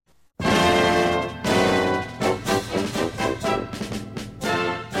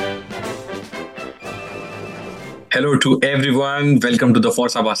Hello to everyone. Welcome to the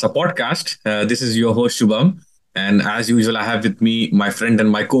Forza Barca podcast. This is your host Shubham, and as usual, I have with me my friend and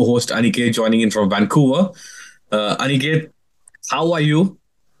my co-host Aniket joining in from Vancouver. Aniket, how are you?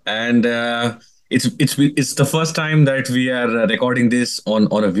 And it's the first time that we are recording this on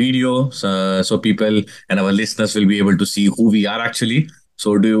a video, so people and our listeners will be able to see who we are actually.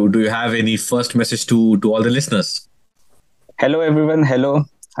 So do you have any first message to all the listeners? Hello, everyone. Hello,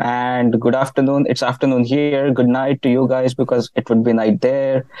 and good afternoon. It's afternoon here. Good night to you guys because it would be night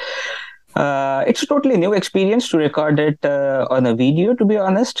there. It's a totally new experience to record it on a video, to be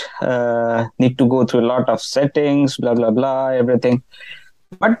honest. Need to go through a lot of settings, blah, blah, blah, everything.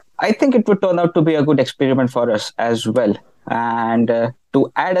 But I think it would turn out to be a good experiment for us as well. And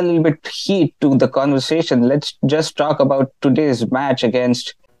to add a little bit heat to the conversation, let's just talk about today's match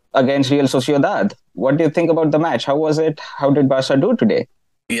against Real Sociedad. What do you think about the match? How was it? How did Barca do today?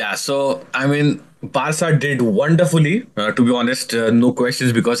 Yeah, so I mean, Barca did wonderfully. To be honest, no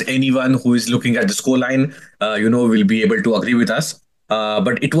questions because anyone who is looking at the scoreline, will be able to agree with us.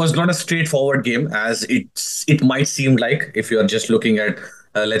 But it was not a straightforward game as it might seem like if you are just looking at,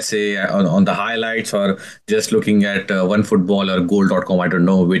 let's say, on the highlights or just looking at OneFootball or Goal.com. I don't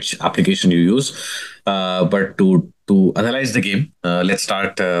know which application you use, but to analyze the game, let's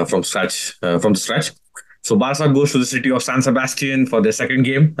start from the scratch. So Barca goes to the city of San Sebastian for their second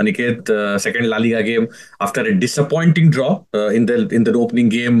game, Aniket, second La Liga game after a disappointing draw in the opening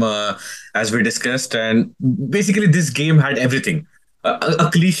game, as we discussed. And basically, this game had everything. A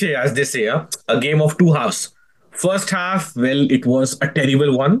cliche, as they say, a game of two halves. First half, well, it was a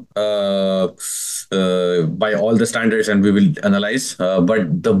terrible one by all the standards, and we will analyze.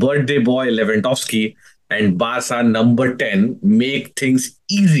 But the birthday boy Lewandowski and Barca number 10 make things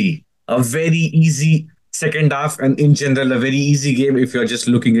easy. A very easy second half, and in general, a very easy game if you're just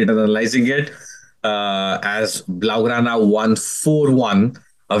looking at and analyzing it. As Blaugrana won 4-1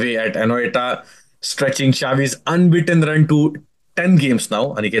 away at Anoeta, stretching Xavi's unbeaten run to 10 games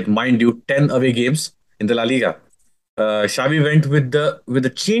now. Aniket, mind you, 10 away games in the La Liga. Xavi went with the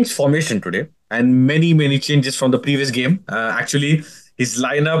changed formation today, and many changes from the previous game. Actually, his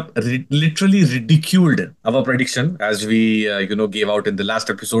lineup literally ridiculed our prediction as we gave out in the last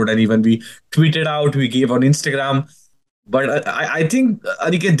episode, and even we tweeted out, we gave on Instagram. But I think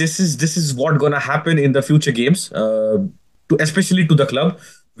Aniket, this is what gonna happen in the future games, especially to the club,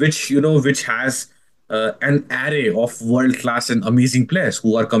 which has an array of world class and amazing players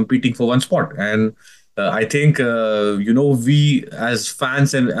who are competing for one spot. And I think we as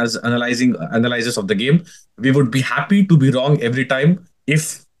fans and as analyzing analyzers of the game, we would be happy to be wrong every time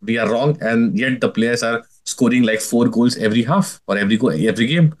if we are wrong, and yet the players are scoring like four goals every half or every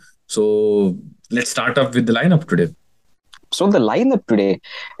game. So let's start up with the lineup today. So the lineup today,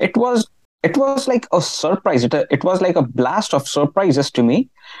 it was it was like a surprise. It was like a blast of surprises to me.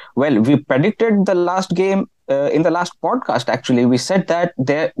 Well, we predicted the last game in the last podcast. Actually, we said that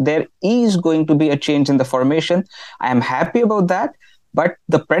there is going to be a change in the formation. I am happy about that. But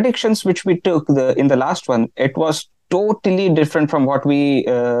the predictions which we took in the last one, it was totally different from what we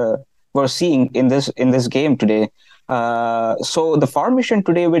were seeing in this game today. So the formation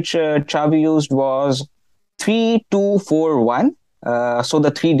today, which Xavi used, was 3-2-4-1. So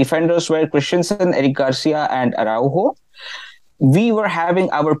the three defenders were Christensen, Eric Garcia, and Araujo. We were having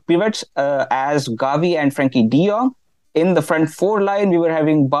our pivots as Gavi and Frankie de Jong. In the front four line, we were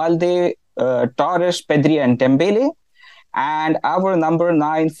having Balde, Torres, Pedri, and Dembele. And our number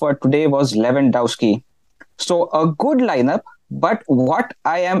 9 for today was Lewandowski. So a good lineup, but what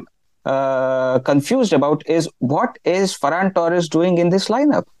I am confused about is what is Ferran Torres doing in this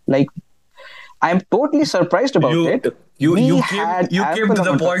lineup? Like, I'm totally surprised about You it. you We you came had you came ample to the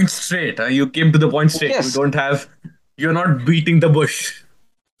amount of point straight. Huh? You came to the point straight. You yes, don't have you're not beating the bush.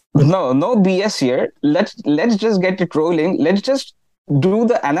 no BS here. Let's just get it rolling. Let's just do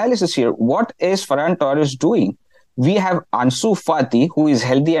the analysis here. What is Ferran Torres doing? We have Ansu Fati, who is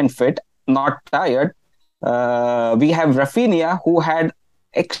healthy and fit, not tired. We have Rafinha, who had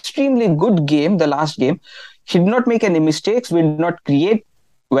extremely good game the last game. He did not make any mistakes. We did not create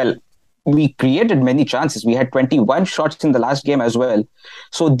well. We created many chances. We had 21 shots in the last game as well.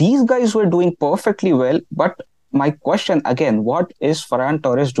 So these guys were doing perfectly well. But my question again, what is Ferran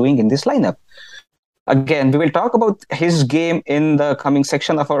Torres doing in this lineup? Again, we will talk about his game in the coming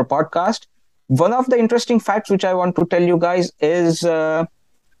section of our podcast. One of the interesting facts which I want to tell you guys is the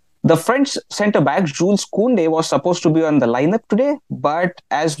French centre back Jules Koundé was supposed to be on the lineup today, but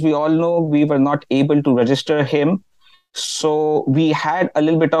as we all know, we were not able to register him. So we had a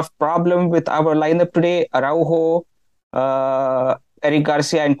little bit of problem with our lineup today. Araujo, uh, Eric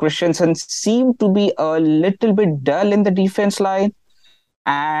Garcia and Christensen seem to be a little bit dull in the defense line.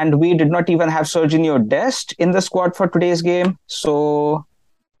 And we did not even have Serginho Dest in the squad for today's game. So,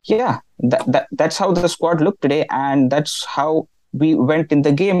 yeah, that's how the squad looked today. And that's how we went in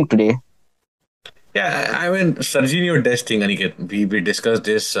the game today. Yeah, I mean, Serginho testing, Aniket. We discussed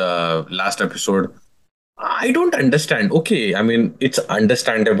this last episode. I don't understand. Okay, I mean, it's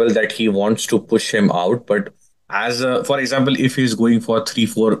understandable that he wants to push him out, but for example, if he's going for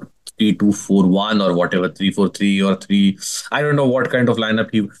 3-4-3-2-4-1 or whatever, 3-4-3 or three, I don't know what kind of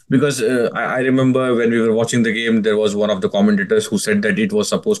lineup he, because I remember when we were watching the game, there was one of the commentators who said that it was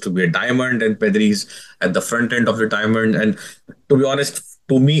supposed to be a diamond and Pedri's at the front end of the diamond. And to be honest,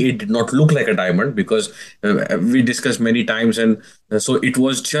 to me, it did not look like a diamond because we discussed many times, and so it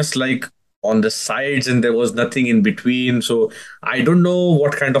was just like on the sides and there was nothing in between. So I don't know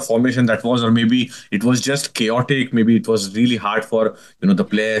what kind of formation that was, or maybe it was just chaotic. Maybe it was really hard for the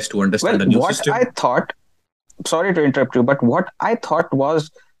players to Well, understand the new what I system. thought, sorry to interrupt you, but what I thought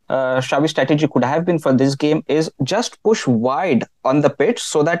was Xavi's strategy could have been for this game is just push wide on the pitch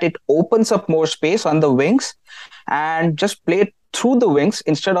so that it opens up more space on the wings and just play it through the wings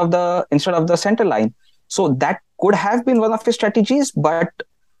instead of the center line. So that could have been one of his strategies, but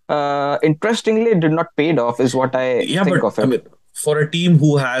interestingly, it did not paid off, is what I Yeah, think but of I it. mean, for a team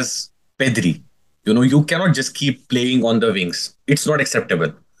who has Pedri, you cannot just keep playing on the wings. It's not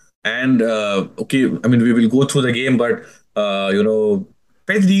acceptable. And okay, I mean, we will go through the game, but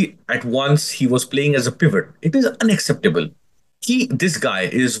Pedri at once he was playing as a pivot. It is unacceptable. This guy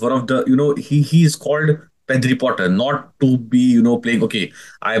is one of the he is called Pedri Potter, not to be playing. Okay,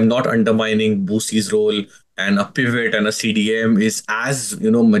 I am not undermining Boosie's role, and a pivot and a CDM is as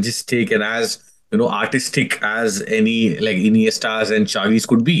majestic and as artistic as any like Iniestas and Chavis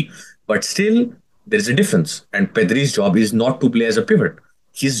could be. But still, there is a difference. And Pedri's job is not to play as a pivot.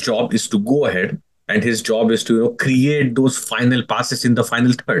 His job is to go ahead, and his job is to create those final passes in the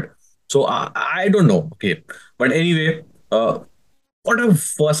final third. So I don't know. Okay, but anyway, what a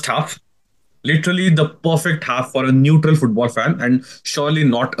first half! Literally the perfect half for a neutral football fan, and surely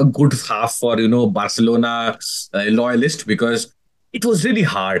not a good half for Barcelona loyalist, because it was really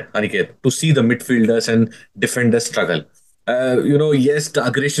hard, Aniket, to see the midfielders and defenders struggle. Yes, the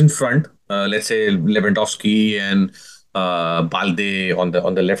aggression front, let's say Lewandowski and Balde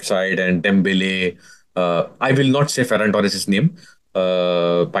on the left side, and Dembele. I will not say Ferran Torres' name,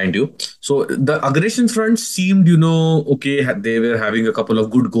 mind you. So the aggression front seemed, okay. They were having a couple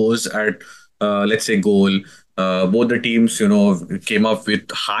of good goals at, let's say, goal. Both the teams, came up with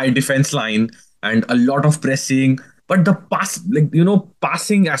high defense line and a lot of pressing. But the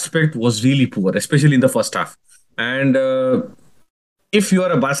passing aspect was really poor, especially in the first half. And if you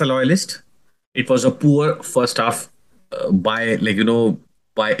are a Barca loyalist, it was a poor first half by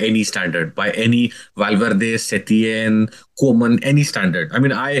by any standard, by any Valverde, Setien, Koeman, any standard. I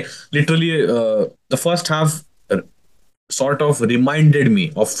mean, I literally the first half sort of reminded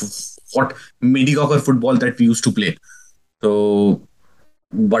me of what mediocre football that we used to play. So,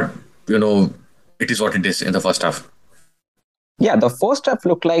 but it is what it is in the first half. Yeah, the first half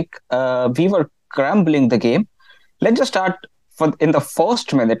looked like we were crumbling the game. Let's just start in the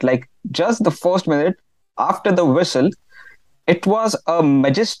first minute, like just the first minute after the whistle. It was a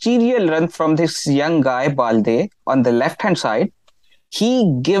magisterial run from this young guy, Balde, on the left hand side.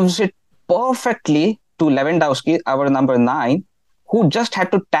 He gives it perfectly to Lewandowski, our number 9, who just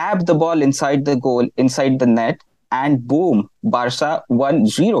had to tap the ball inside the goal, inside the net, and boom, Barca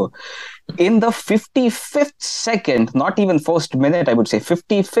 1-0. In the 55th second, not even first minute, I would say,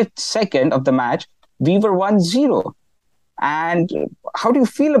 55th second of the match, we were 1-0. And how do you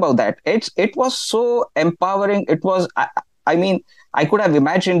feel about that? It was so empowering. It was, I mean, I could have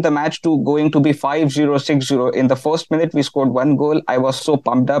imagined the match to going to be 5-0, 6-0. In the first minute, we scored one goal. I was so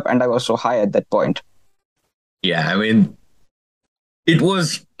pumped up and I was so high at that point. Yeah, I mean, it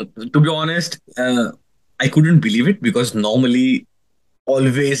was, to be honest, I couldn't believe it, because normally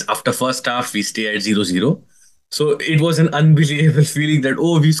always after first half we stay at 0-0. So it was an unbelievable feeling that,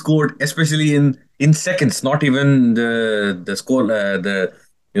 oh, we scored, especially in seconds, not even the score,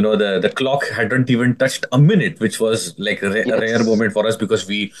 the clock hadn't even touched a minute, which was like a rare Yes. moment for us, because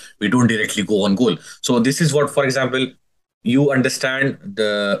we don't directly go on goal. So this is what, for example, you understand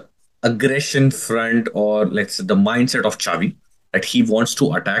the aggression front, or let's say the mindset of Xavi, that he wants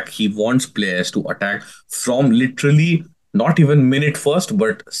to attack. He wants players to attack from literally not even minute first,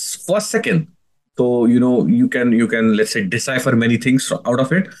 but first second. So you can let's say decipher many things out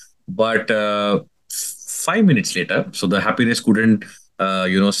of it. But 5 minutes later, so the happiness couldn't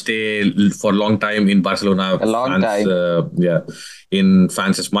stay for a long time in Barcelona A long fans, time. in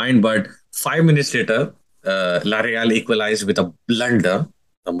fans' mind. But 5 minutes later, La Real equalized with a blunder,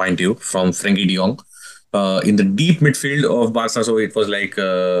 mind you, from Frenkie de Jong. In the deep midfield of Barca, so it was like,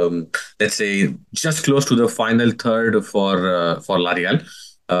 let's say, just close to the final third for La Real.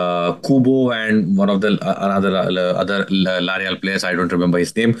 Kubo and one of the another other La Real players, I don't remember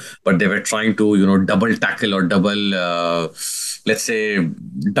his name, but they were trying to double tackle or double, let's say,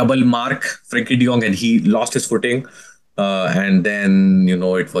 double mark Frenkie de Jong, and he lost his footing. And then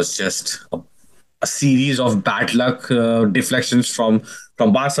it was just a series of bad luck deflections from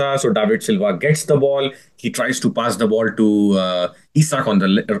Barca. So David Silva gets the ball. He tries to pass the ball to Isak on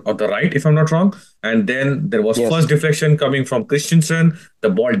the right, if I'm not wrong. And then there was Yes. first deflection coming from Christensen. The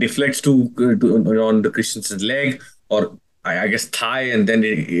ball deflects on the Christensen's leg, or I guess thigh, and then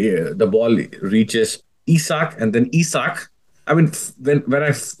the ball reaches Isak, and then Isak. I mean, when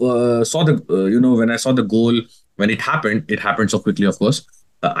I saw the when I saw the goal, when it happened so quickly. Of course,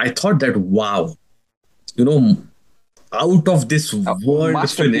 I thought that, wow, you know, out of this world finish.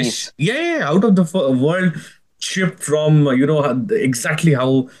 Masterpiece. Yeah, yeah, yeah, out of the world chip from exactly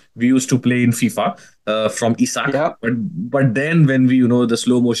how we used to play in FIFA, from Isak. Yeah. But then when we the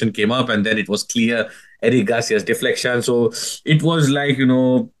slow motion came up, and then it was clear Eric Garcia's deflection. So it was like,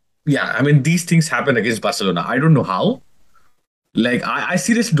 yeah. I mean, these things happen against Barcelona. I don't know how. Like, I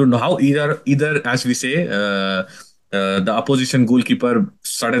seriously don't know how, either as we say, the opposition goalkeeper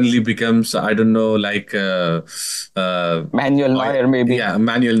suddenly becomes, I don't know, like, Manuel Neuer, maybe. yeah,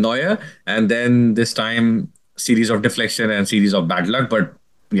 Manuel Neuer, and then this time series of deflection and series of bad luck. But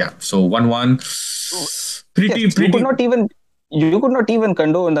yeah, so 1-1, Yes, pretty. you could not even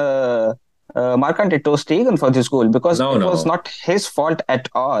condone Marc-André Stegen for this goal, because No, it was no, not his fault at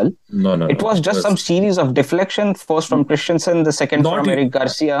all. no, no, It no. was It just some was series of deflection, first from Christensen, the second not from e- Eric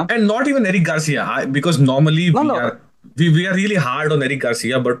Garcia. and not even Eric Garcia, because normally No, we no, are we are really hard on Eric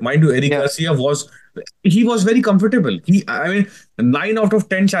Garcia, but mind you, Eric yeah, Garcia was very comfortable. I mean, 9 out of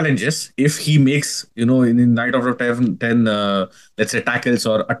 10 challenges, if he makes, in 9 out of 10, let's say, tackles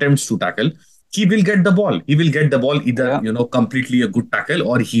or attempts to tackle, he will get the ball. He will get the ball either, yeah, completely a good tackle,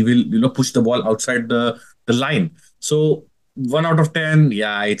 or he will, push the ball outside the line. So 1 out of 10,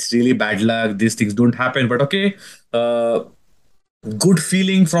 yeah, it's really bad luck. These things don't happen. But okay, uh, good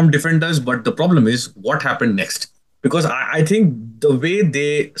feeling from defenders, but the problem is what happened next. Because I think the way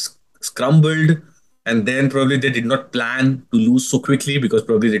they scrambled, and then probably they did not plan to lose so quickly, because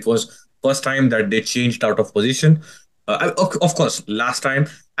probably it was first time that they changed out of position. Of course, last time,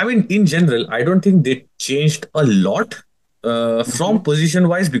 I mean, in general, I don't think they changed a lot from mhm. position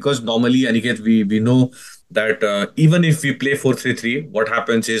wise, because normally, Aniket, we know that even if we play 4-3-3, what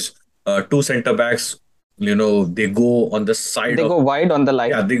happens is two center backs, they go on the side They of, go wide on the line.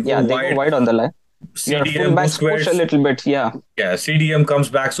 yeah, they go Yeah, they go wide. wide on the line. Your CDM fullbacks push a Busquets, little bit. Yeah. yeah, CDM comes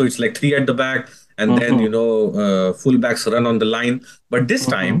back, so it's like three at the back, and then Mm-hmm. fullbacks run on the line. But this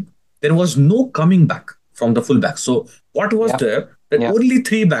Mm-hmm. time there was no coming back from the fullbacks. So what was Yeah. there? That Yeah. only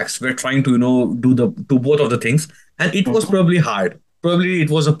three backs were trying to do both of the things, and it was Mm-hmm. probably hard. Probably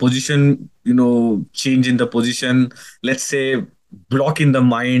it was a position, change in the position. Let's say, block in the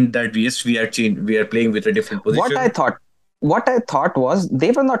mind that yes, we are playing with a different What I position. thought, what I thought was they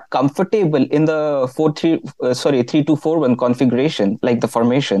were not comfortable in the 3-2-4-1 configuration, like the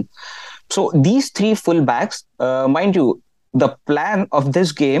formation. So these three fullbacks, mind you, the plan of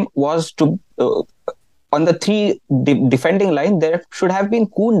this game was to on the three defending line there should have been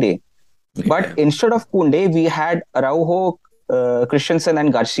Koundé, but Yeah. instead of Koundé we had Araujo, Christensen,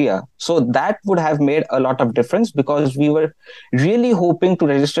 and Garcia. So that would have made a lot of difference, because we were really hoping to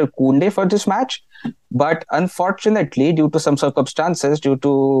register Koundé for this match. But unfortunately, due to some circumstances, due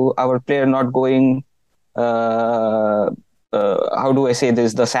to our player not going, how do I say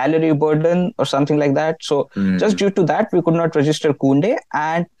this, the salary burden or something like that. So just Mm. due to that, we could not register Koundé.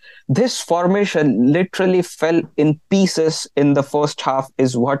 And this formation literally fell in pieces in the first half,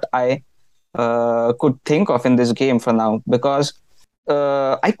 is what I could think of in this game for now, because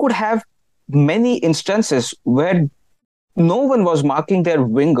I could have many instances where no one was marking their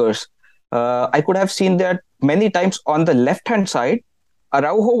wingers. I could have seen that many times on the left hand side.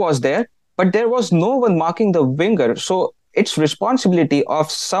 Araujo was there, but there was no one marking the winger. So it's responsibility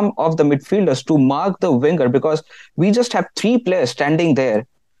of some of the midfielders to mark the winger, because we just have three players standing there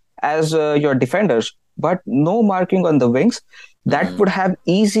as your defenders, but no marking on the wings. That Mm. would have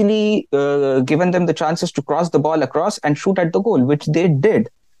easily given them the chances to cross the ball across and shoot at the goal, which they did.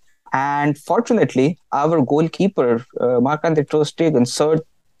 And fortunately, our goalkeeper, Marc-André ter Stegen,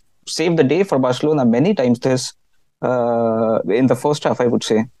 saved the day for Barcelona many times in the first half, I would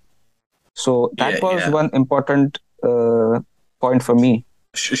say. So Yeah, that was yeah. one important point for me.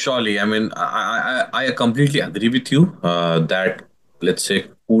 Surely, I mean, I completely agree with you that let's say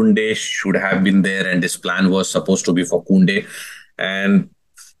Kunde should have been there, and this plan was supposed to be for Kunde, and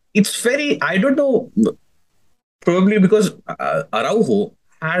it's very I don't know, probably because Araujo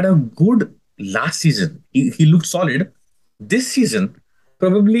had a good last season. He looked solid. This season,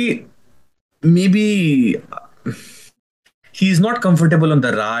 probably maybe he's not comfortable on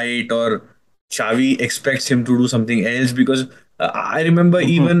the right, or Xavi expects him to do something else because I remember Mhm.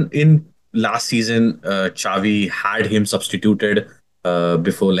 even in last season, Xavi had him substituted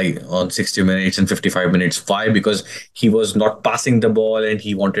before, like on 60 minutes and 55 minutes. Why? Because he was not passing the ball and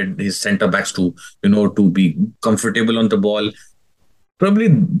he wanted his centre backs to, to be comfortable on the ball. Probably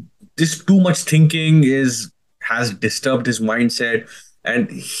this too much thinking is has disturbed his mindset,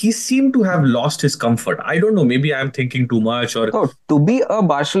 and he seemed to have lost his comfort. I don't know, maybe I'm thinking too much, or So to be a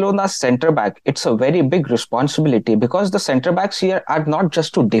Barcelona centre back, it's a very big responsibility because the centre backs here are not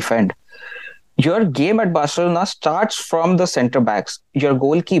just to defend. Your game at Barcelona starts from the centre backs. Your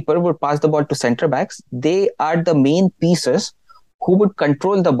goalkeeper would pass the ball to centre backs. They are the main pieces who would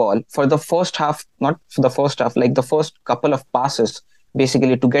control the ball for the first half, not for the first half, like the first couple of passes,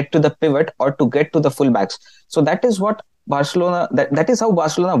 basically to get to the pivot or to get to the fullbacks. So that is what Barcelona, that is how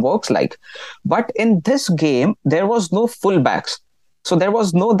Barcelona works like. But in this game, there was no fullbacks. So there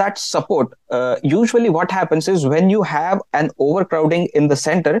was no that support. Usually, what happens is when you have an overcrowding in the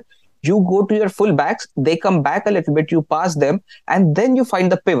center, you go to your fullbacks, they come back a little bit, you pass them, and then you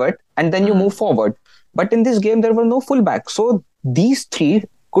find the pivot, and then you move forward. But in this game, there were no fullbacks. So these three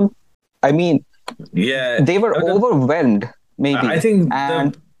could, I mean, yeah. they were overwhelmed, I maybe, think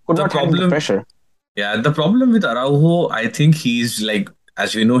and could the not handle the problem, pressure. yeah, the problem with Araujo, I think he's like,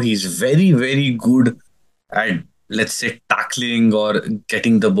 as we know, he's very, very good at, let's say, tackling or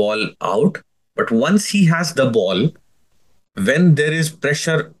getting the ball out. But once he has the ball, when there is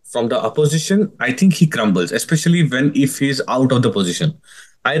pressure from the opposition, I think he crumbles, especially when if he's out of the position.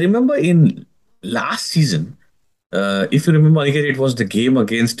 I remember in last season, if you remember, Aniket, it was the game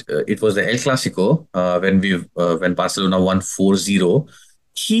against it was the El Clasico when Barcelona won 4-0.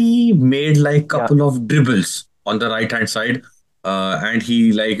 He made like Yeah. couple of dribbles on the right hand side, and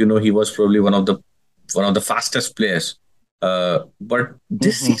he, like, he was probably one of the fastest players. But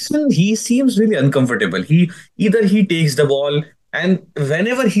this Hmm. season he seems really uncomfortable. He takes the ball, and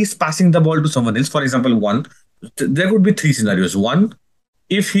whenever he's passing the ball to someone else, for example, there could be three scenarios. One,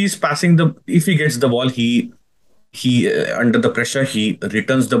 if he gets the ball, he under the pressure he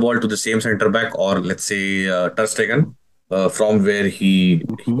returns the ball to the same center back, or let's say Ter Stegen, from where he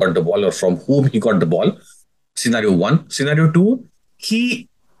Hmm. got the ball or from whom he got the ball. Scenario one. Scenario two, he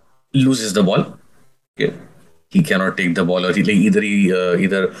loses the ball. Okay. He cannot take the ball, or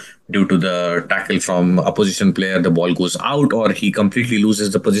either due to the tackle from opposition player, the ball goes out, or he completely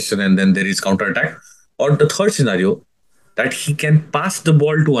loses the position, and then there is counter attack. Or the third scenario, that he can pass the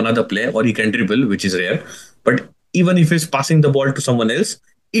ball to another player, or he can dribble, which is rare. But even if he's passing the ball to someone else,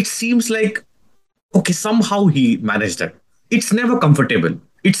 it seems like, okay, somehow he managed that. It's never comfortable.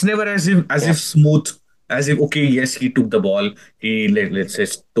 It's never as if Yeah. smooth, as if, okay, yes, he took the ball, he let's say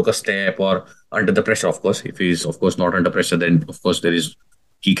took a step, or under the pressure, of course. If he's, of course, not under pressure, then of course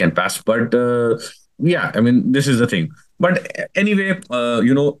he can pass. But yeah, I mean, this is the thing. But anyway,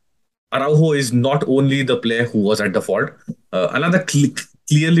 Araujo is not only the player who was at the fault. Another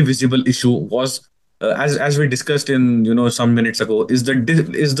clearly visible issue was, as we discussed in, some minutes ago, is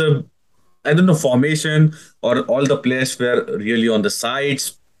the I don't know, formation, or all the players were really on the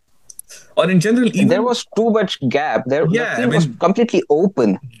sides, or in general, There even, was too much gap. The yeah, I field was mean, completely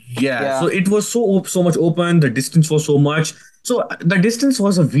open. yeah. So Yeah. it was so much open. The distance was so much. So the distance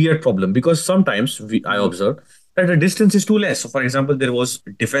was a weird problem because sometimes I Mhm. observed that the distance is too less. So, for example, there was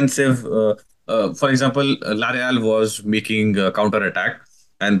defensive. For example, L'Oreal was making counter attack,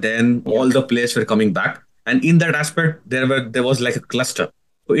 and then Yeah. all the players were coming back. And in that aspect, there was like a cluster.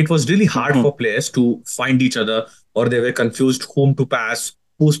 So it was really hard Hmm. for players to find each other, or they were confused whom to pass,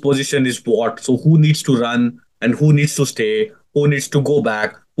 whose position is what. So who needs to run and who needs to stay, who needs to go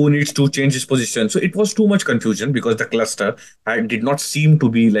back, who needs to change his position. So it was too much confusion because the cluster did not seem to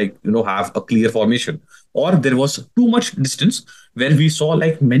be like, have a clear formation, or there was too much distance where we saw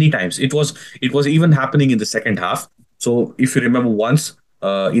like many times. It was even happening in the second half. So if you remember once,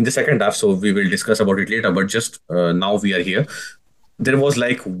 in the second half, so we will discuss about it later, but just now we are here. There was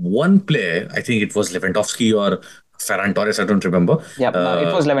like one player, I think it was Lewandowski or Ferran Torres, I don't remember. Yeah. It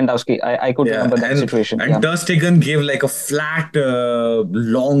Uh, was Lewandowski. I could yeah, remember that and situation. and Yeah. Ter Stegen gave like a flat,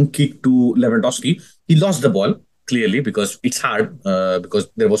 long kick to Lewandowski. He lost the ball. clearly because it's hard because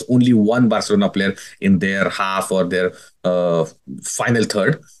there was only one Barcelona player in their half or their final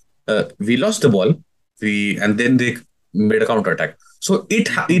third. We lost the ball, and then they made a counter attack. So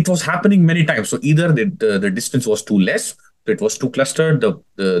it was happening many times. So either the distance was too less, so it was too clustered,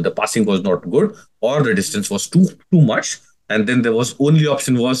 the passing was not good, or the distance was too much, and then there was only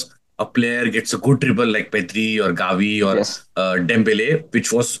option was a player gets a good dribble like Pedri or Gavi or Yes. Dembele,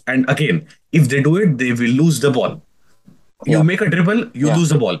 which was, and again, if they do it, they will lose the ball. You Yeah. make a dribble, you Yeah. lose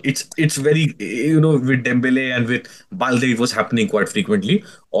the ball. It's very, with Dembele and with Balde, it was happening quite frequently.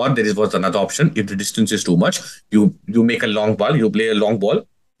 Or was another option. If the distance is too much, you make a long ball, you play a long ball,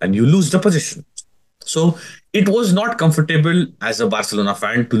 and you lose the position. So it was not comfortable as a Barcelona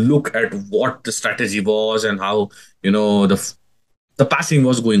fan to look at what the strategy was and how the passing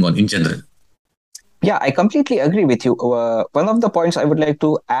was going on in general. Yeah, I completely agree with you. One of the points I would like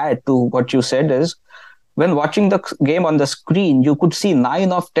to add to what you said is when watching the game on the screen, you could see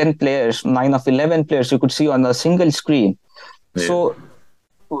 9 of 10 players, 9 of 11 players you could see on a single screen. Yeah. So,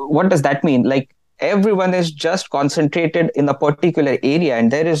 what does that mean? Like, everyone is just concentrated in a particular area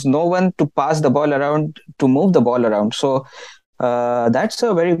and there is no one to pass the ball around, to move the ball around. So, that's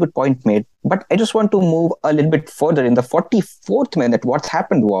a very good point made. But I just want to move a little bit further. In the 44th minute, what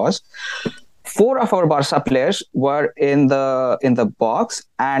happened was four of our Barca players were in the box,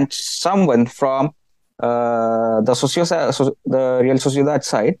 and someone from the Real Sociedad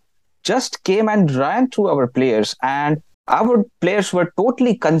side just came and ran through our players, and our players were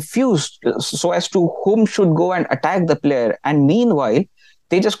totally confused so as to whom should go and attack the player. And meanwhile,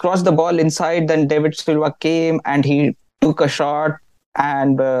 they just crossed the ball inside. Then David Silva came and he took a shot,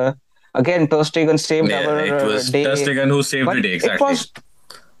 and again Ter Stegen saved our it was day. Ter Stegen who saved But the day, exactly. It was,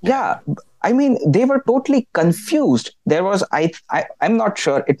 yeah, I mean, they were totally confused. There was, I'm not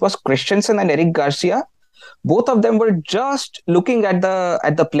sure, it was Christensen and Eric Garcia. Both of them were just looking at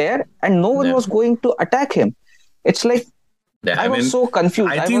the player, and no one was going to attack him. It's like, I was so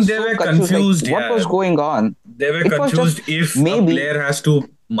confused. I think they were confused. Like, what was going on? They were confused if a player has to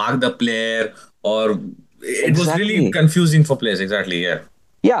mark the player, or it was really confusing for players. Exactly, yeah.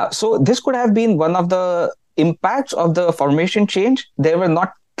 Yeah, so this could have been one of the impacts of the formation change. They were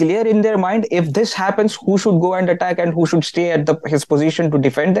not clear in their mind. If this happens, who should go and attack and who should stay at his position to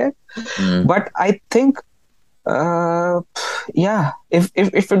defend there? But I think, if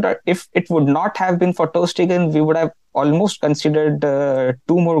it would not have been for Ter Stegen, we would have almost considered 2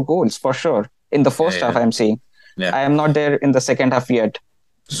 more goals for sure in the first half. I'm saying, I am not there in the second half yet.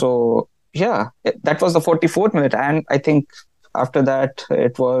 So that was the 44th minute, and I think after that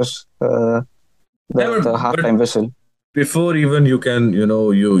it was the halftime whistle. Before even you can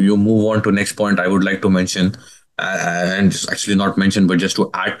you move on to next point, I would like to mention, and just actually not mention, but just to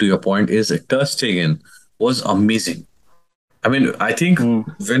add to your point, is Ter Stegen was amazing. I mean, I think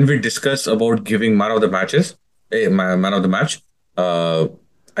when we discuss about giving man of the match,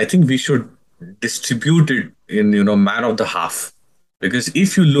 I think we should distribute it in man of the half, because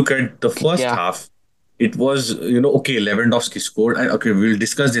if you look at the first half, it was okay, Lewandowski scored. Okay, we'll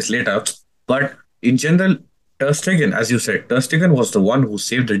discuss this later, but in general, Ter Stegen, as you said, Ter Stegen was the one who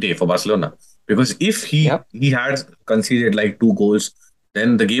saved the day for Barcelona, because if he had conceded like 2 goals,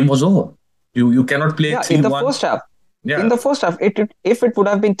 then the game was over. You cannot play 3-1. In the first half. In the first half, if it would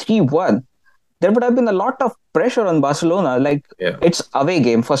have been 3-1, there would have been a lot of pressure on Barcelona. Like, it's away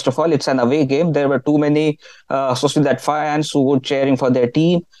game. First of all, it's an away game. There were too many Sociedad fans who were cheering for their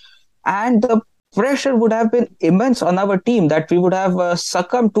team, and the pressure would have been immense on our team, that we would have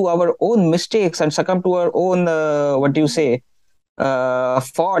succumbed to our own mistakes and succumbed to our own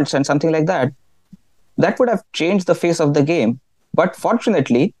faults and something like that. That would have changed the face of the game. But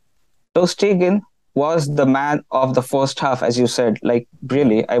fortunately, Ter Stegen was the man of the first half, as you said. Like,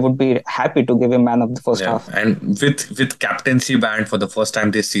 really, I would be happy to give him man of the first half. And with captaincy band for the first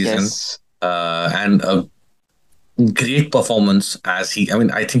time this season, and a great performance, I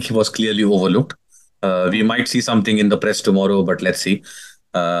think he was clearly overlooked. We might see something in the press tomorrow, but let's see.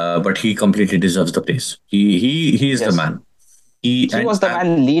 But he completely deserves the place. He is the man. He was the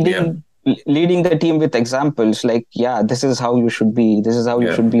man leading the team with examples. Like, this is how you should be. This is how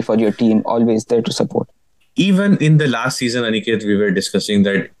you should be for your team. Always there to support. Even in the last season, Aniket, we were discussing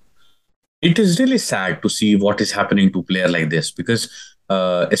that it is really sad to see what is happening to a player like this, because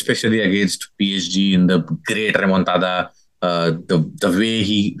especially against PSG in the great remontada, the way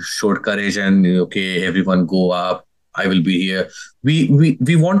he showed courage and everyone go up, I will be here.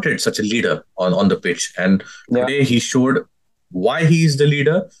 We wanted such a leader on the pitch, and today he showed why he is the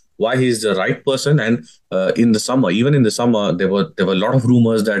leader, why he's the right person. And in the summer, even in the summer, there were a lot of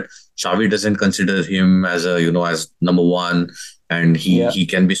rumors that Xavi doesn't consider him as a as number one, and Yeah. he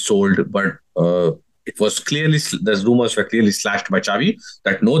can be sold. But it was clearly the rumors were clearly slashed by Xavi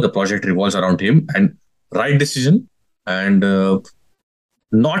that no, the project revolves around him, and right decision. And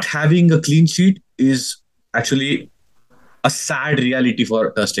not having a clean sheet is actually a sad reality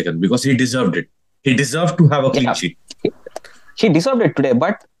for Ter Stegen because he deserved it. He deserved to have a clean Yeah. sheet. He deserved it today,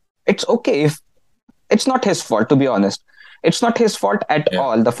 but it's okay if it's not his fault, to be honest. It's not his fault at Yeah.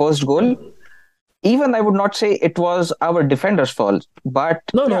 all. The first goal, even I would not say it was our defender's fault,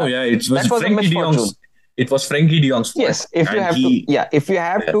 but No, yeah, it was that was a Frankie De misfortune. Jong's. It was Frankie De Jong's fault. Yes, if you And have he, to, yeah, if you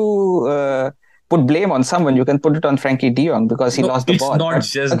have yeah. to put blame on someone, you can put it on Frankie De Jong because he No, lost the it's ball. not But,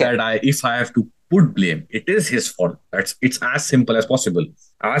 just okay, that if I have to put blame, it is his fault. It's as simple as possible.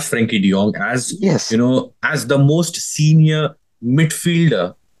 As Frankie De Jong, as yes, as the most senior midfielder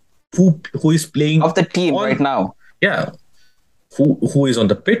who is playing of the team on, right now. yeah, who is on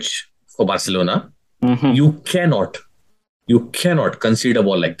the pitch for Barcelona, Mhm. you cannot concede a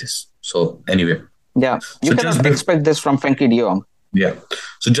ball like this. So anyway, Yeah, you so cannot expect this from Frankie De Jong. yeah.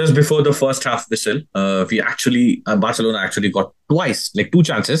 So just before the first half whistle, we actually Barcelona actually got twice, like two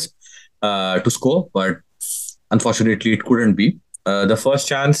chances to score, but unfortunately it couldn't be. The first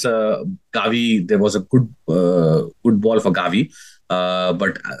chance, Gavi, there was a good ball for Gavi,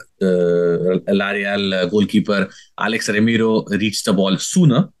 but L'Oreal goalkeeper Alex Remiro reached the ball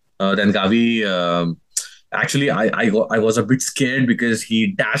sooner than Gavi. Actually, I was a bit scared because he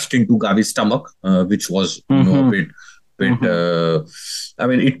dashed into Gavi's stomach, which was a bit. I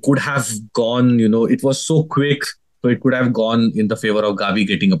mean, it could have gone. It was so quick, so it could have gone in the favor of Gavi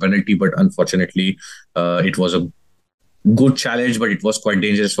getting a penalty. But unfortunately, it was a good challenge, but it was quite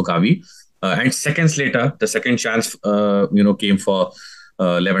dangerous for Gavi. And seconds later, the second chance, came for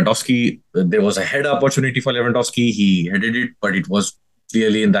Lewandowski. There was a header opportunity for Lewandowski. He headed it, but it was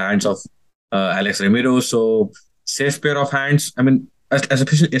clearly in the hands of Alex Remiro. So safe pair of hands. I mean,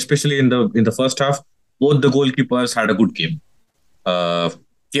 especially in the first half, both the goalkeepers had a good game.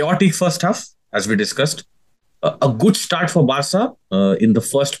 Chaotic first half, as we discussed. A good start for Barca in the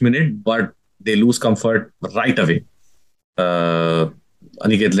first minute, but they lose comfort right away.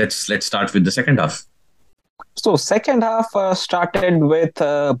 Aniket, let's start with the second half. So second half started with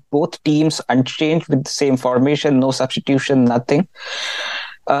both teams unchanged with the same formation, no substitution, nothing.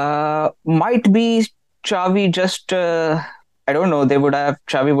 Might be Xavi just I don't know.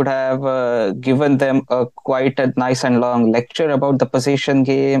 Xavi would have given them quite a nice and long lecture about the possession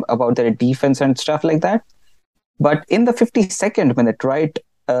game, about their defense and stuff like that. But in the 52nd minute, right?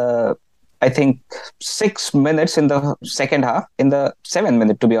 I think 6 minutes in the second half, in the 7th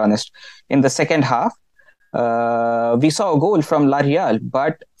minute, to be honest, in the second half, we saw a goal from L'Oreal,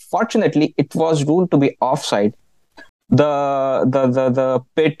 but fortunately, it was ruled to be offside. The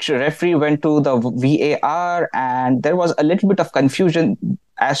pitch referee went to the VAR, and there was a little bit of confusion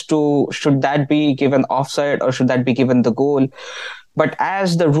as to should that be given offside or should that be given the goal. But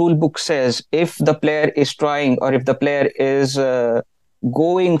as the rule book says, if the player is trying or if the player is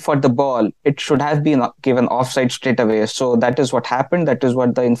going for the ball, it should have been given offside straight away. So that is what happened. That is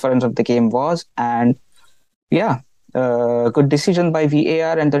what the inference of the game was. And yeah, good decision by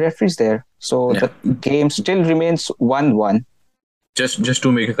VAR and the referees there. So the game still remains 1-1. Just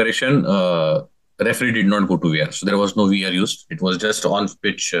to make a correction, referee did not go to VAR. So there was no VAR used. It was just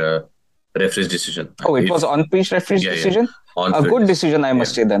on-pitch referee's decision. Oh, it was on-pitch referee's decision? Yeah. A good decision, I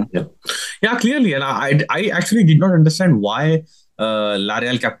must say then. Yeah, clearly. And I actually did not understand why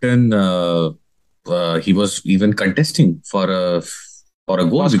L'Oreal captain, he was even contesting for a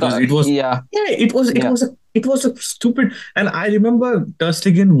goal because it was it was a stupid. And I remember Ter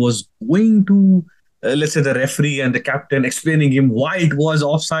Stegen was going to let's say the referee and the captain explaining him why it was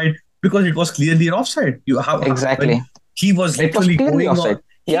offside because it was clearly an offside. Exactly. He was literally going offside.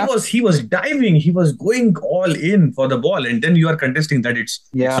 He was diving. He was going all in for the ball, and then you are contesting that it's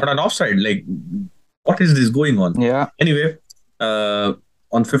not an offside. Like, what is this going on? Yeah. Anyway,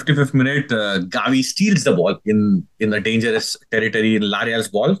 on 55th minute, Gavi steals the ball in a dangerous territory in L'Oreal's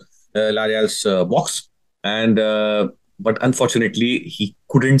box, and but unfortunately he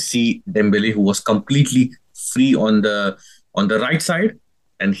couldn't see Dembele, who was completely free on the right side,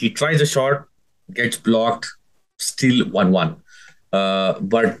 and he tries a shot, gets blocked, still 1-1.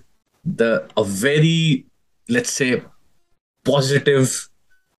 But a very, let's say, positive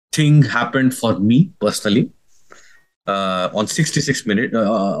thing happened for me personally. On 66th minute,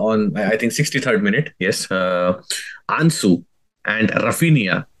 on I think 63rd minute, yes, Ansu and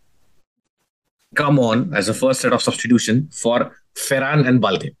Rafinha come on as a first set of substitution for Ferran and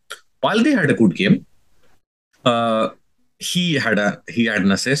Balde. Balde had a good game. Uh, he had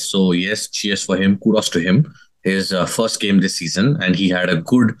an assist, so yes, cheers for him. Kudos to him. His first game this season, and he had a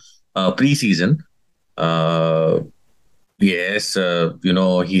good preseason. Uh, yes,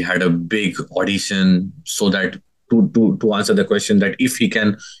 he had a big audition so that to answer the question that if he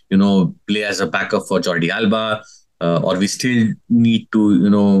can, play as a backup for Jordi Alba, or we still need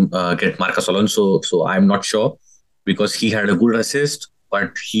to, get Marcos Alonso. So I'm not sure because he had a good assist,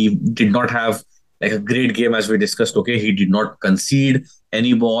 but he did not have like a great game as we discussed. Okay, he did not concede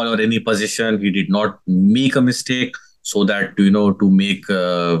any ball or any position. He did not make a mistake so that to make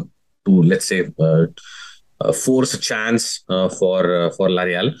to let's say force a chance for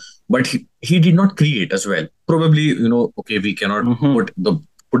L'Oreal, but he did not create as well. Probably, okay, we cannot Mm-hmm.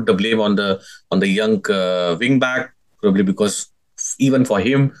 put the blame on the young wing back, probably because even for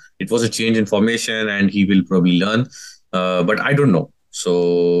him it was a change in formation and he will probably learn. But I don't know.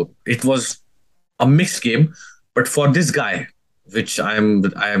 So it was a mixed game. But for this guy, which I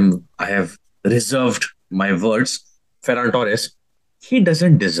have reserved my words, Ferran Torres, he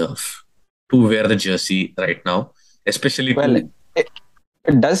doesn't deserve to wear the jersey right now, especially Well, to eh,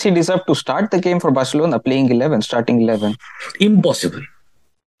 does he deserve to start the game for Barcelona, playing 11, starting 11? impossible.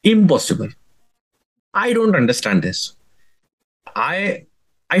 Impossible. I don't understand this. I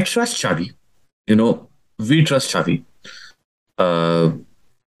I trust Xavi. You know, we trust Xavi. Uh,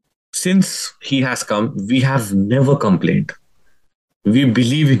 since he has come, we have never complained. We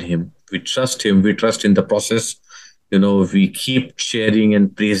believe in him. We trust him. We trust in the process. We keep cheering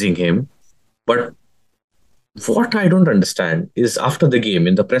and praising him. But what I don't understand is after the game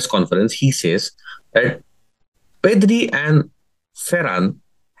in the press conference, he says that Pedri and Ferran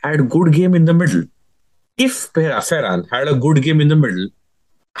had good game in the middle. If Ferran had a good game in the middle,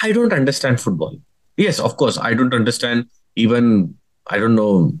 I don't understand football. Yes, of course, I don't understand even, I don't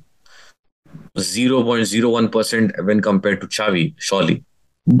know, 0.01% when compared to Xavi, surely.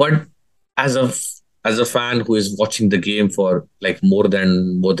 But as a as a fan who is watching the game for like more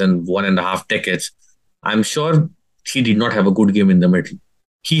than 1.5 decades, I'm sure he did not have a good game in the middle.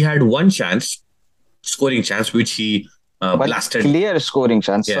 He had one chance, scoring chance, which he One blasted. clear scoring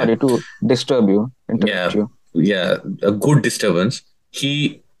chance. Yeah, Sorry to disturb you, interrupt yeah, you. yeah, a good disturbance.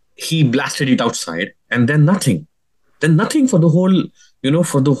 He blasted it outside, and then nothing for the whole,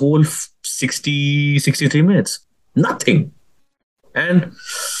 for the whole 60 63 minutes, nothing. And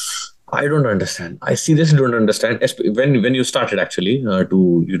I don't understand. I seriously don't understand. When you started actually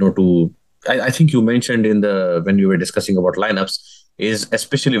to I think you mentioned in the when you were discussing about lineups is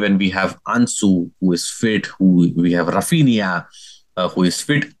especially when we have Ansu who is fit, who we have Rafinha who is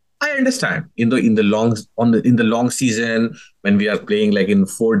fit. I understand in the long season when we are playing like in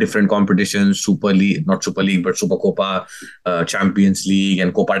four different competitions, Super League, not Super League, but Super Copa, Champions League,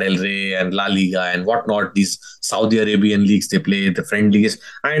 and Copa del Rey, and La Liga, and whatnot. These Saudi Arabian leagues they play, the friendlies.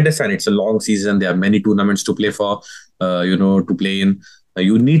 I understand it's a long season. There are many tournaments to play for, to play in.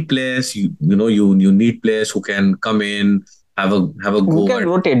 You need players. You need players who can come in, have a Who go can at.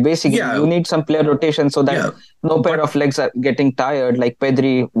 rotate? Basically, Yeah, you need some player rotation so that yeah, no pair but of legs are getting tired, like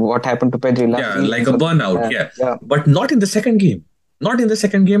Pedri. What happened to Pedri last yeah, season? like a So, burnout. Yeah, yeah. but not in the second game. Not in the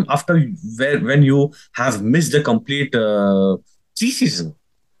second game after where when you have missed the complete preseason.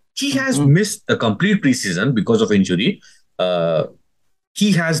 He has Mhm. missed the complete preseason because of injury. Uh,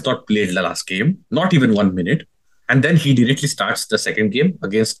 he has not played the last game, not even 1 minute, and then he directly starts the second game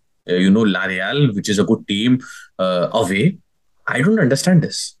against La Real, which is a good team away. I don't understand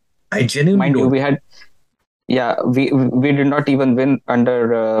this. I genuinely Mind you, don't. we had we did not even win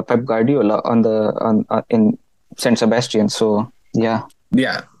under Pep Guardiola on the on in Saint Sebastian. So yeah,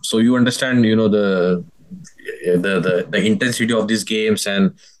 Yeah, so you understand, the intensity of these games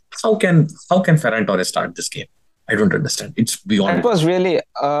and how can Ferran Torres start this game? I don't understand. It's that beyond me. was really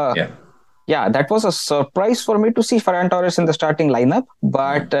Yeah, yeah, that was a surprise for me to see Ferran Torres in the starting lineup.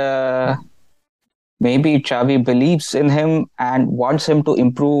 But maybe Xavi believes in him and wants him to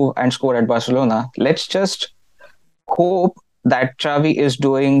improve and score at Barcelona. Let's just hope that Xavi is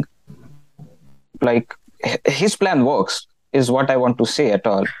doing like his plan works. Is what I want to say at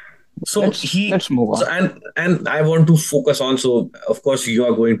all. so Let's move so on. and I want to focus on. So of course you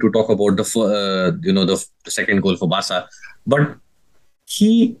are going to talk about the second goal for Barca, but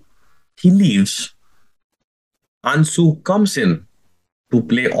he he leaves. Ansu comes in to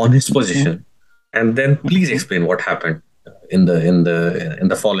play on his Mhm, position, and then please mhm. explain what happened in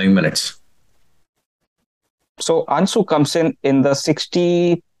the following minutes. So Ansu comes in the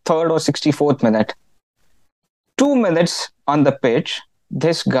 63rd or 64th minute. 2 minutes on the pitch.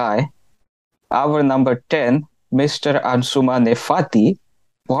 This guy our number 10, Mr. Ansu Fati,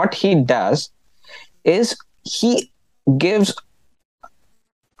 what he does is he gives.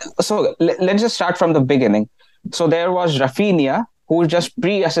 So let's just start from the beginning. So there was Rafinha who just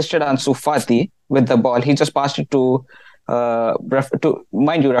pre-assisted Ansu Fati with the ball. He just passed it to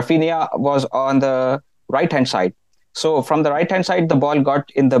mind you, Rafinha was on the right hand side. So from the right hand side, the ball got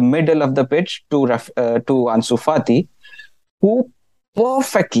in the middle of the pitch to Ansu Fati, who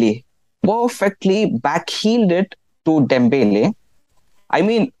perfectly, perfectly backheeled it to Dembele. I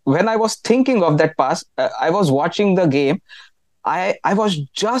mean, when I was thinking of that pass, I was watching the game. I was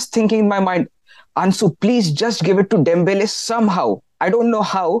just thinking in my mind, Ansu, please just give it to Dembele somehow. I don't know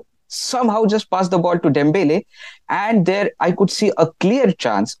how. Somehow just pass the ball to Dembele. And there I could see a clear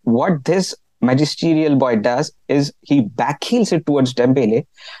chance. What this magisterial boy does is he backheels it towards Dembele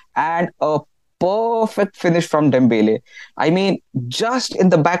and a perfect finish from Dembele. I mean, just in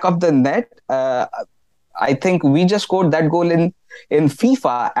the back of the net, I think we just scored that goal in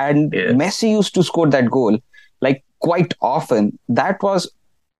FIFA, and Yeah. Messi used to score that goal like quite often. That was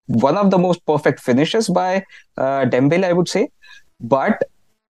one of the most perfect finishes by Dembele, I would say. But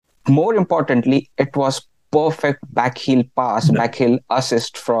more importantly, it was perfect backheel pass, backheel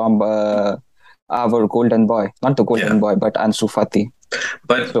assist from our golden boy, not the golden Yeah. boy, but Ansu Fati.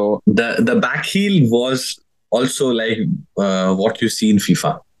 But So the back heel was also like what you see in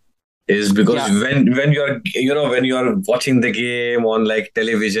FIFA. Is because yeah, when you're when you're watching the game on like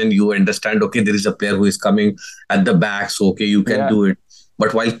television, you understand, okay, there is a player who is coming at the back, so okay, you can yeah. do it.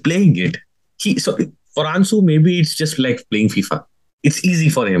 But while playing it, for Ansu, maybe it's just like playing FIFA. It's easy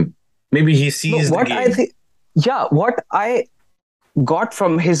for him. Maybe he No, sees the what I game. think, yeah, what I got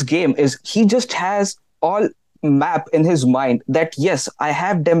from his game is he just has all map in his mind that yes, I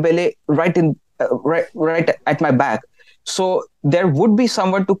have Dembele right at my back, so there would be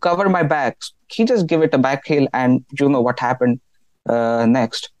someone to cover my back. He just give it a back heel, and you know what happened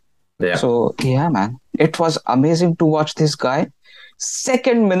next. Yeah, So yeah, man, it was amazing to watch this guy.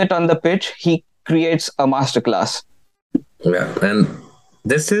 Second minute on the pitch, he creates a masterclass. yeah, and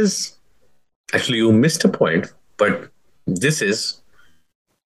this is actually you missed a point, but this is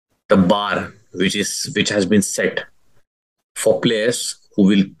the bar which has been set for players who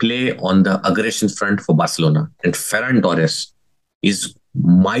will play on the aggression front for Barcelona. And Ferran Torres is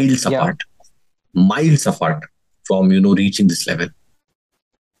Yeah, miles apart from reaching this level.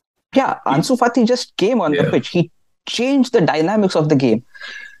 yeah. Ansu Fati just came on the Yeah, pitch. He changed the dynamics of the game.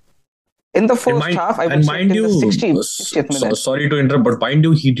 In the first half, I would say mind till the you, 60th minute. sorry to interrupt, but mind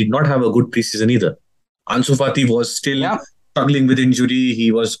you, he did not have a good preseason either. Ansu Fati was still Yeah, struggling with injury.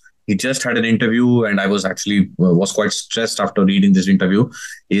 He just had an interview, and I was actually was quite stressed after reading this interview.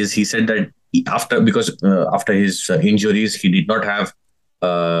 Is he said that after his injuries, he did not have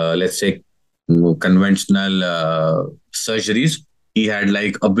let's say conventional surgeries. He had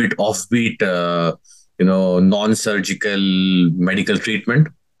like a bit offbeat, non-surgical medical treatment,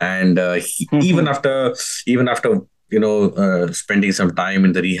 and even after spending some time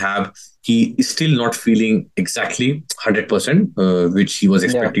in the rehab, he is still not feeling exactly 100%, which he was yeah,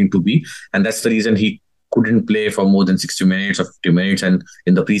 expecting to be, and that's the reason he couldn't play for more than 60 minutes or 50 minutes and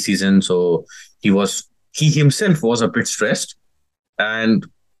in the preseason. So he himself was a bit stressed, and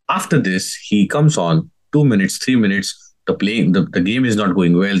after this, he comes on 2 minutes, 3 minutes. The game is not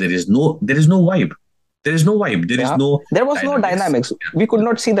going well. There is no vibe. There is no vibe. There is yeah. no There was no dynamics. dynamics. We could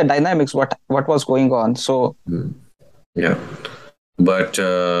not see the dynamics. What was going on? So Mm. Yeah, but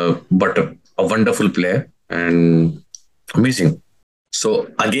a wonderful player and amazing. So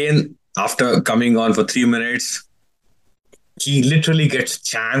again, after coming on for 3 minutes, he literally gets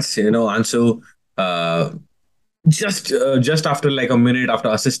chance. Ansu uh, just after like a minute after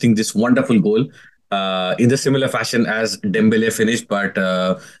assisting this wonderful goal in the similar fashion as Dembele finished, but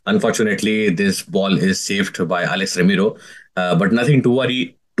unfortunately this ball is saved by Alex Ramiro. But nothing to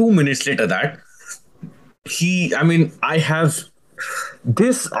worry. 2 minutes later, that I mean, I have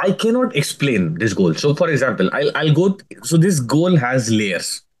this. I cannot explain this goal. So, for example, I'll go. So this goal has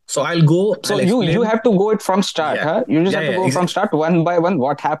layers. So I'll go. so I'll you explain. have to go it from start, Yeah, huh? You just yeah, have to yeah. go from start one by one.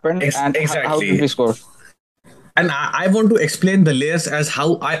 What happened and how did we Exactly. score? And I want to explain the layers as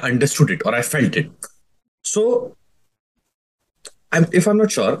how I understood it or I felt it. So, if I'm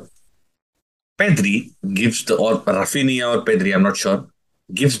not sure, Pedri gives or Rafinha or Pedri, I'm not sure,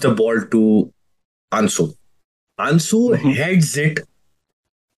 gives the ball to Ansu. Ansu Hmm. heads it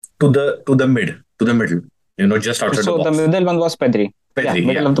to the middle, just outside the So the box. middle one was Pedri. Yeah, Pedri,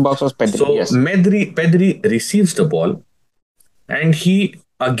 middle yeah. of the box was Pedri. So Yes. Pedri receives the ball and he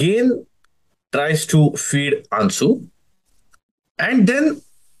again tries to feed Ansu, and then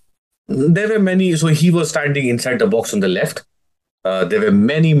There were many. So he was standing inside the box on the left. There were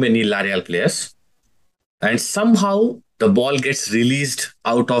many Larial players, and somehow the ball gets released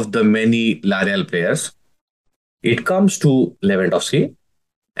out of the many Larial players. It comes to Lewandowski,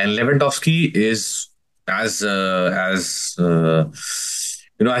 and Lewandowski is as as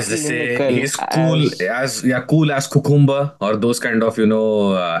they say, Clinical he's cool as as yeah, cool as cucumber, or those kind of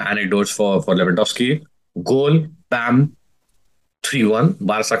anecdotes for Lewandowski. Goal, bam, 3-1.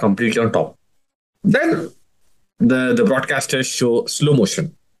 Barca completely on top. Then the broadcasters show slow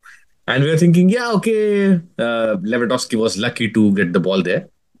motion, and we are thinking, yeah, okay, Lewandowski was lucky to get the ball there.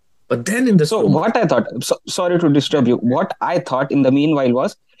 But then in the so slow what motion, I thought, sorry to disturb you. What I thought in the meanwhile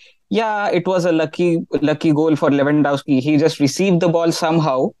was, yeah, it was a lucky goal for Lewandowski. He just received the ball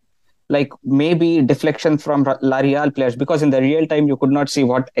somehow, like maybe deflection from La Real players, because in the real time you could not see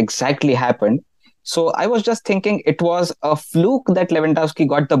what exactly happened. So I was just thinking it was a fluke that Lewandowski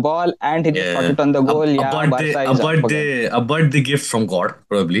got the ball and he just shot yeah, it on the goal. a Yeah, birthday, Barca a is up again. birthday, a birthday gift from God,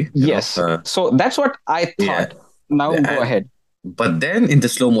 probably. Yes. So that's what I Yeah. thought. Now go And ahead. but then in the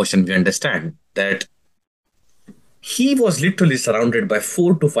slow motion, we understand that he was literally surrounded by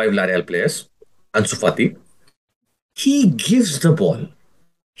 4 to 5 L'Oreal players. Ansu Fati. He gives the ball.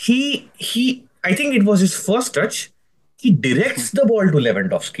 He. I think it was his first touch. He directs the ball to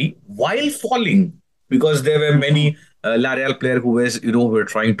Lewandowski while falling, because there were Mhm. many L'Oreal player who were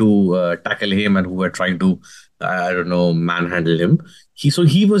trying to tackle him and who were trying to I don't know, manhandle him.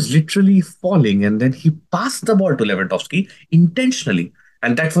 He was literally falling, and then he passed the ball to Lewandowski intentionally,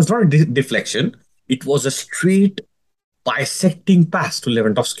 and that was not a deflection. It was a straight bisecting pass to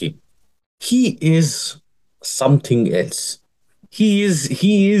Lewandowski. He is something else. He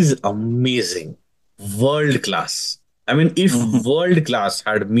is amazing. World class. I mean, if Mhm. world class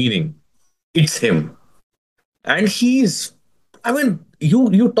had meaning, it's him. And he's I mean,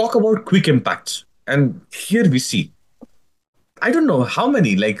 you talk about quick impacts. And here we see, I don't know how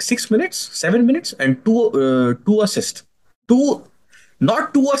many, like 6 minutes, 7 minutes, and two assists. Two,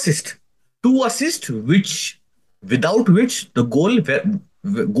 not two assists, two assists, which without which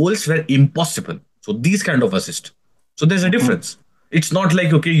goals were impossible. So these kind of assists. So there's a Mhm. difference. It's not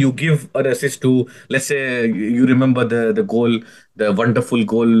like, okay, you give an assist to, let's say, you remember the goal, the wonderful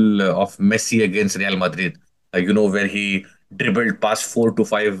goal of Messi against Real Madrid. Where he dribbled past 4 to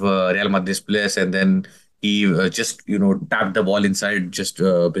 5 Real Madrid players, and then he just tapped the ball inside, just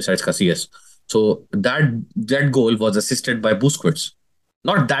besides Casillas. So that goal was assisted by Busquets,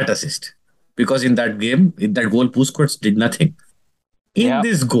 not that assist, because in that goal, Busquets did nothing. In Yeah,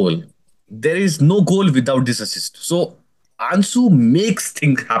 this goal, there is no goal without this assist. So Ansu makes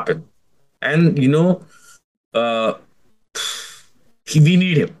things happen, and uh, we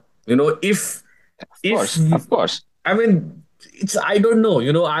need him. of If course, of course. I mean, it's I don't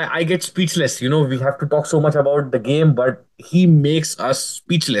know. I get speechless. We have to talk so much about the game, but he makes us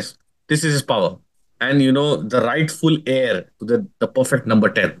speechless. This is his power, and the rightful heir to the perfect number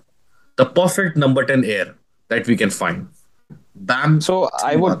 10, the perfect number 10 heir that we can find. Bam, So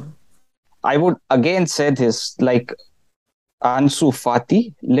 3-1. I would again say this, like Ansu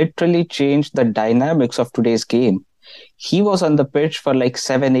Fati literally changed the dynamics of today's game. He was on the pitch for like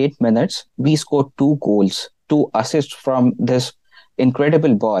 7, 8 minutes. We scored 2 goals, 2 assists from this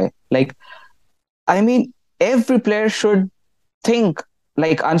incredible boy. Like, I mean, every player should think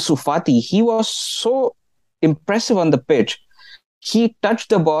like Ansu Fati. He was so impressive on the pitch. He touched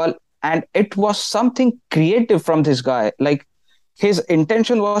the ball, and it was something creative from this guy. Like, his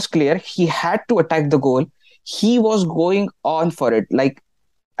intention was clear. He had to attack the goal. He was going on for it. Like,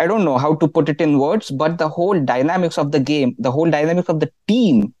 I don't know how to put it in words, but the whole dynamics of the game, the whole dynamics of the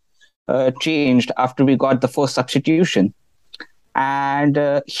team changed after we got the first substitution. And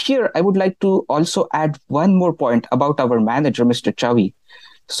here, I would like to also add one more point about our manager, Mr. Xavi.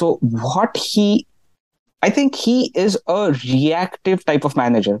 So, I think he is a reactive type of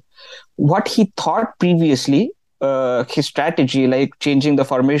manager. What he thought previously, his strategy, like changing the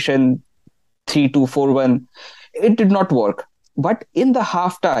formation 3-2-4-1, it did not work. But in the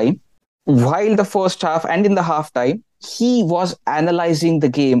halftime, while the first half and in the halftime, he was analyzing the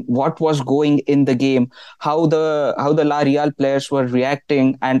game, what was going in the game, how the La Real players were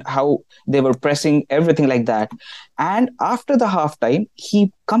reacting, and how they were pressing, everything like that. And after the halftime,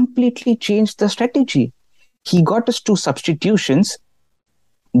 he completely changed the strategy. He got us 2 substitutions.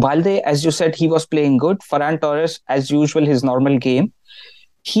 Balde, as you said, he was playing good. Ferran Torres, as usual, his normal game.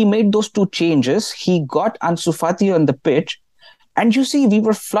 He made those 2 changes. He got Ansu Fati on the pitch, and you see, we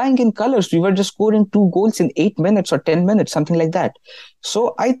were flying in colors. We were just scoring 2 goals in 8 minutes or 10 minutes, something like that.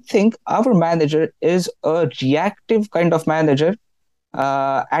 So I think our manager is a reactive kind of manager.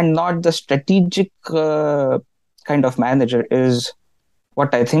 and not the strategic kind of manager is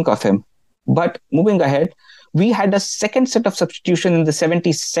what I think of him. But moving ahead, we had a second set of substitution in the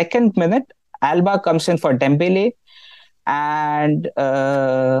 72nd minute. Alba comes in for Dembele, and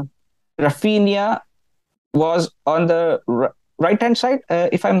Rafinha was on the right hand side,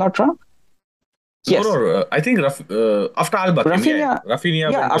 if I'm not wrong. No, Yes, no, I think after Alba came, yeah, Rafinha. Rafinha Yeah,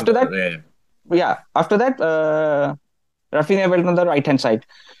 went on after that, the. Rafinha went on the right hand side.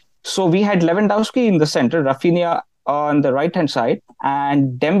 So we had Lewandowski in the center, Rafinha on the right hand side,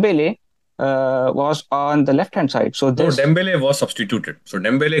 and Dembele was on the left hand side. So No, this. Dembele was substituted. So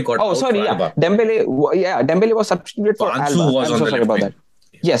Dembele got Oh, out for sorry. Yeah, Alba. Dembele was substituted So for Ansu Alba. was I'm on so the sorry left about that.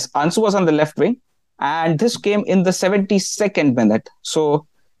 wing. Yes, Ansu was on the left wing, and this came in the 72nd minute. So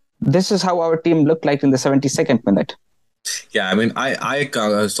this is how our team looked like in the 72nd minute. Yeah, I mean, I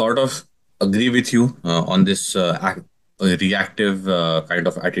sort of agree with you on this reactive kind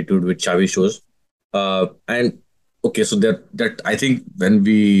of attitude which Xavi shows. And okay, so that I think when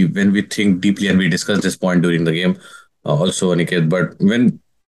we think deeply and we discuss this point during the game, also Aniket, but when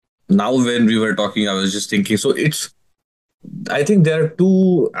we were talking, I was just thinking. So I think there are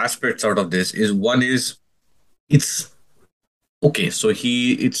two aspects out of this. Is one is it's okay, so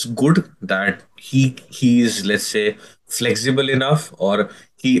it's good that he is, let's say, flexible enough, or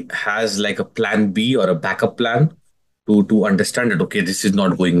he has like a plan B or a backup plan to understand that okay, this is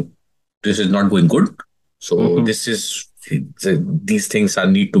not going good. So Mm-hmm. these things are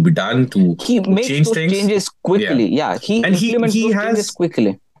need to be done He to makes change those things. changes Yeah, quickly. Yeah, he and implements those changes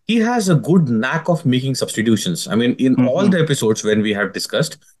quickly. he has a good knack of making substitutions. I mean, in all Mm-hmm. the episodes when we have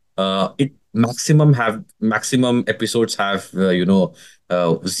discussed, it maximum episodes have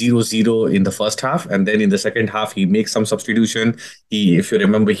 0-0 in the first half, and then in the second half he makes some substitution. If you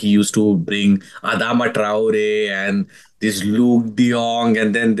remember, he used to bring Adama Traore and this Luke De Jong,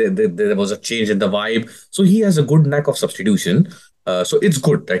 and then there was a change in the vibe. So he has a good knack of substitution. So it's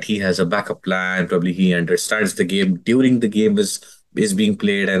good that he has a backup plan. Probably he understands the game during the game is being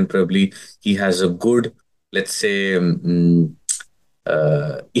played, and probably he has a good, let's say,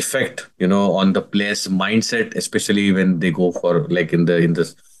 effect, on the player's mindset, especially when they go for like in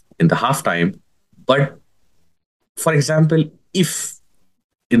the halftime. But for example, if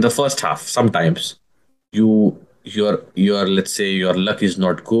in the first half, sometimes your let's say your luck is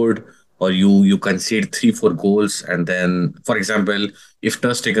not good, or you concede 3-4 goals, and then, for example, if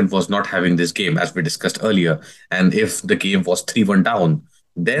Ter Stegen was not having this game as we discussed earlier, and if the game was 3-1 down, Yeah,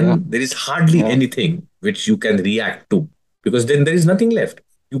 then there is hardly yeah, anything which you can react to, because then there is nothing left.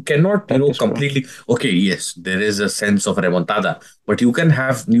 You cannot, that is true. completely. Okay, yes, there is a sense of remontada, but you cannot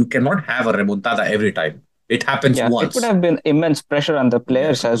have a remontada every time. It happens Yeah, it would once. have been immense pressure on the Yeah.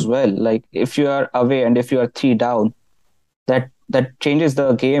 players as well. Like if you are away and if you are three down, that changes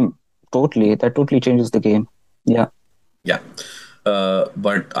the game totally. That totally changes the game. Yeah. Yeah.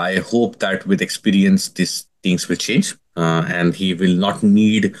 But I hope that with experience, these things will change, and he will not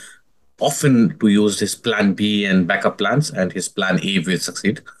need often to use his plan B and backup plans, and his plan A will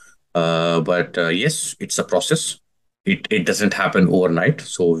succeed. But yes, it's a process. It doesn't happen overnight.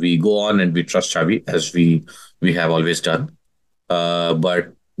 So we go on and we trust Xavi, as we have always done.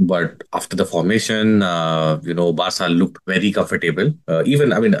 But after the formation, Barca looked very comfortable.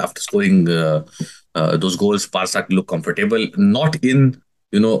 Even, I mean, after scoring those goals, Barca looked comfortable. Not in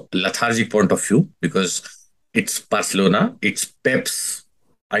lethargic point of view, because it's Barcelona. It's Pep's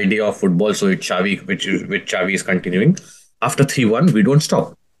idea of football. So it's Xavi, which Xavi is continuing. After 3-1, we don't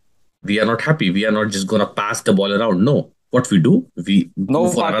stop. We are not happy. We are not just gonna pass the ball around. No, what we do, we go No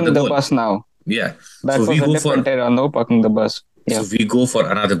for another parking the goal. bus now. Yeah. So That we was a go different for era. No parking the bus. so Yeah. we go for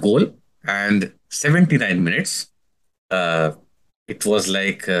another goal, and 79 minutes. Uh, it was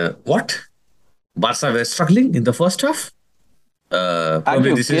like, what? Barca were struggling in the first half. Are Probably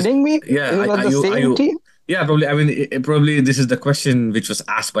you this is kidding me? yeah. It was Are the you? Are same you? team. Yeah, probably. I mean, probably this is the question which was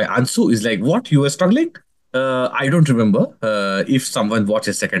asked by Ansu. Is like, what, you were struggling? I don't remember. If someone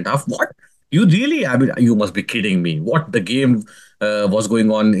watches second half, what, you really? I mean, you must be kidding me. What, the game was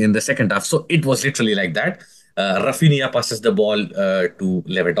going on in the second half? So it was literally like that. Rafinha passes the ball to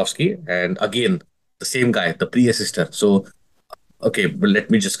Lewandowski, and again the same guy, the pre-assister. So okay, but let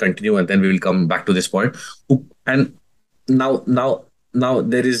me just continue, and then we will come back to this point. And now now now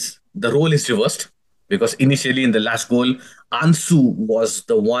there is the role is reversed, because initially in the last goal, Ansu was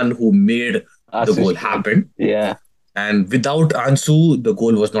the one who made the goal Assisted. happen, Yeah. and without Ansu the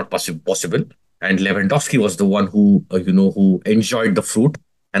goal was not possible, and Lewandowski was the one who enjoyed the fruit.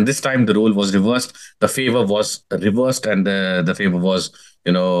 And this time the role was reversed, the favor was reversed, and the favor was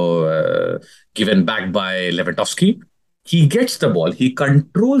given back by Lewandowski. He gets the ball, he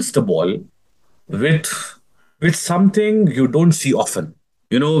controls the ball with something you don't see often.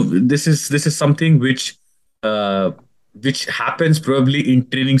 This is something uh, which happens probably in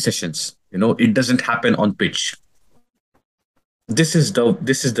training sessions. It doesn't happen on pitch. This is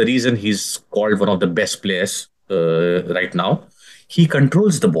the reason he's called one of the best players right now. He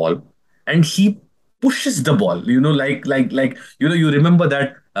controls the ball and he pushes the ball. You remember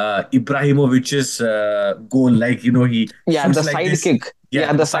that Ibrahimovic's goal. He Yeah, the shoots like side this. kick. Yeah,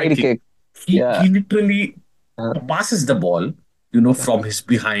 Yeah, the the side side kick. kick. He Yeah. literally Uh, passes the ball, from his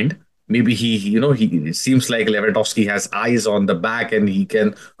behind. Maybe he it seems like Lewandowski has eyes on the back and he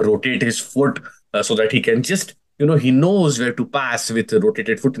can rotate his foot so that he can just, he knows where to pass with the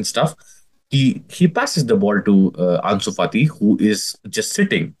rotated foot and stuff. He passes the ball to Ansu Fati, who is just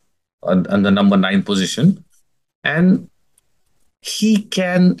sitting on the number 9 position. And he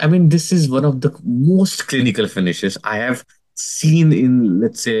can, I mean, this is one of the most clinical finishes I have seen in,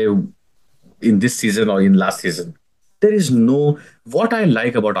 let's say, in this season or in last season. There is no, what I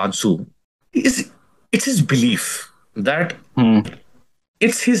like about Ansu is it's his belief that hmm.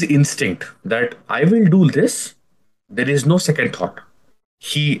 it's his instinct that I will do this. There is no second thought.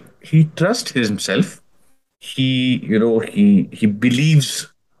 He trusts himself. He believes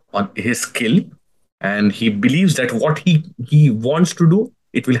on his skill, and he believes that what he wants to do,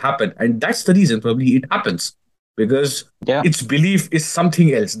 it will happen. And that's the reason probably it happens, because Yeah. its belief is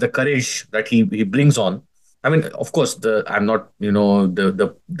something else, the courage that he brings on. I mean, of course, the I'm not,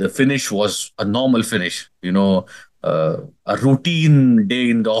 the finish was a normal finish, a routine day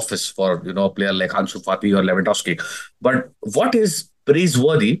in the office for, a player like Ansu Fati or Lewandowski. But what is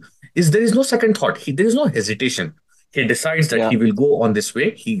praiseworthy is there is no second thought. There is no hesitation. He decides that Yeah. he will go on this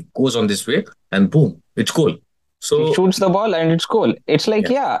way. He goes on this way, and boom, it's goal. He So shoots the ball and it's goal. It's like,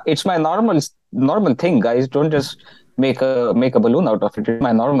 yeah, yeah, it's my normal thing, guys. Don't just make a balloon out of it. It's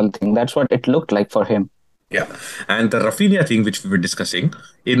my normal thing. That's what it looked like for him. yeah. And the Rafinha thing, which we were discussing,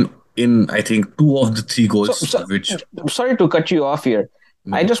 in I think two of the three So, goals, so which sorry to cut you off here.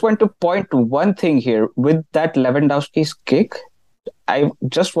 I Mhm. just want to point to one thing here with that Lewandowski's kick. I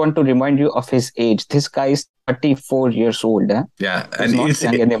just want to remind you of his age. This guy is 34 years old. Eh? Yeah, He's and not it's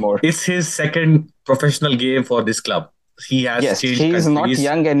young anymore. it's his second professional game for this club. He has Yes, changed he's not countries.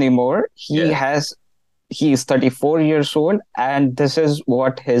 young anymore. Yeah, He is 34 years old, and this is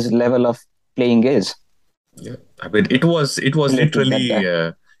what his level of playing is. yeah. I mean, it was Related that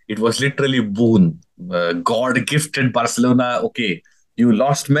literally guy. boon. God gifted Barcelona. Okay, you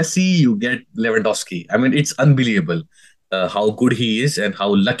lost Messi, you get Lewandowski. I mean, it's unbelievable how good he is and how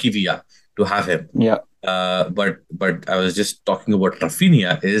lucky we are to have him. Yeah. But I was just talking about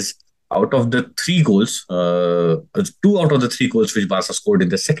Rafinha. Is out of the three goals, two out of the three goals which Barca scored in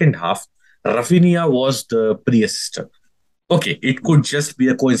the second half, Rafinha was the pre-assister. Okay, it could just be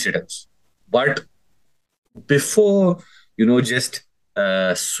a coincidence, but before, just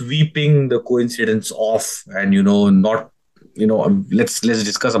sweeping the coincidence off, and not, let's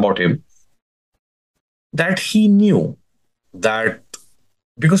discuss about him, that he knew that,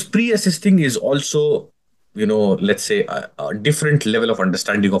 because pre-assisting is also, let's say, a different level of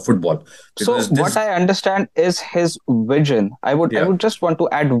understanding of football, So because what this I understand is his vision. I yeah would just want to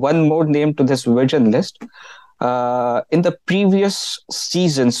add one more name to this vision list. In the previous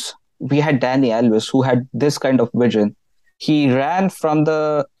seasons, we had Danny Alves who had this kind of vision. He ran from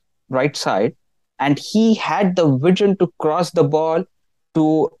the right side, and he had the vision to cross the ball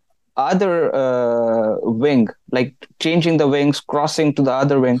to other wing, like changing the wings, crossing to the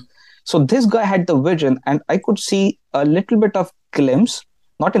other wing. So this guy had the vision, and I could see a little bit of glimpse,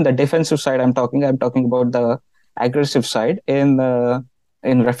 not in the defensive side. I'm talking about the aggressive side in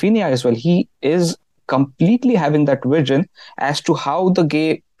Rafinha as well. He is completely having that vision as to how the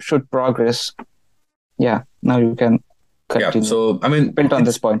game should progress. Yeah, now you can yeah continue. so I mean, Built on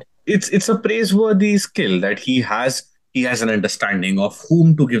this point. it's a praiseworthy skill that he has an understanding of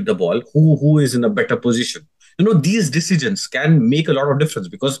whom to give the ball, who is in a better position. These decisions can make a lot of difference,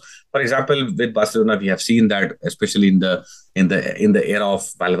 because, for example, with Barcelona, we have seen that, especially in the era of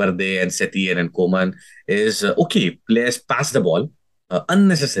Valverde and Setien and Koeman, is okay, players pass the ball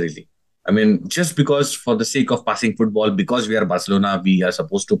unnecessarily. I mean, just because, for the sake of passing football, because we are Barcelona, we are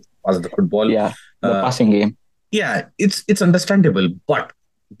supposed to pass the football. Yeah, the uh, passing game. yeah, it's understandable, but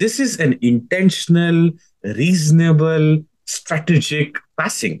this is an intentional, reasonable, strategic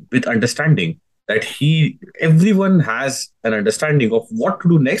passing with understanding, that everyone has an understanding of what to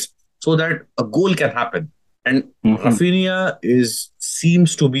do next, so that a goal can happen. And Mhm. Rafinha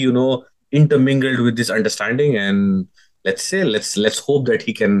seems to be, intermingled with this understanding. And let's say, let's hope that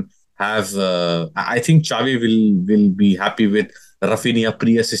he can have. I think Xavi will be happy with Rafinha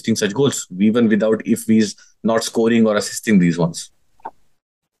pre-assisting such goals, even without if he's not scoring or assisting these ones.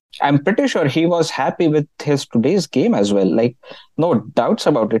 I'm pretty sure he was happy with his today's game as well. Like, no doubts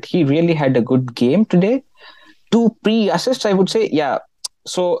about it. He really had a good game today. 2 pre-assists, I would say. Yeah.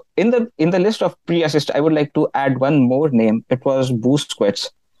 So in the list of pre-assists, I would like to add one more name. It was Busquets.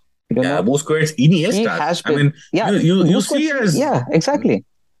 You Yeah, know, Busquets, he Iniesta. has I been. mean, Yeah, you see Busquets. as Yeah, exactly.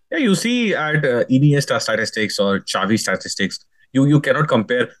 yeah, you see at Iniesta statistics or Xavi statistics, you cannot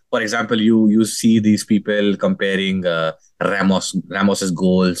compare. For example, you see these people comparing Ramos's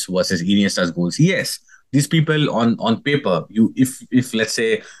goals versus Iniesta's goals. Yes, these people on paper, you if let's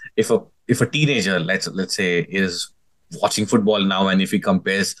say if a teenager let's say is watching football now, and if he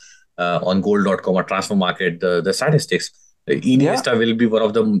compares on goal.com or transfer market the statistics, Yeah, Iniesta will be one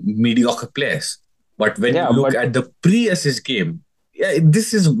of the mediocre players. But when you yeah. look But at the pre-assist game, yeah,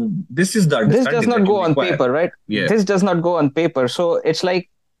 this is the this does understanding not that you go on require. paper, right? Yeah, This does not go on paper. So it's like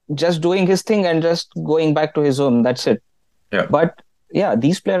just doing his thing and just going back to his home. That's it. yeah, But yeah,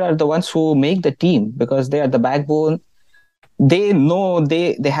 these players are the ones who make the team because they are the backbone. They know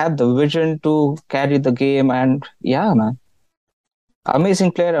they have the vision to carry the game, and yeah, man,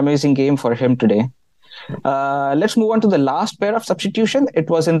 amazing player, amazing game for him today. Let's move on to the last pair of substitution. It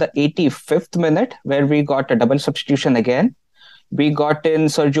was in the 85th minute where we got a double substitution again. We got in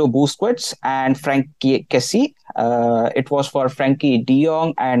Sergio Busquets and Frankie Kessie. It was for Frankie De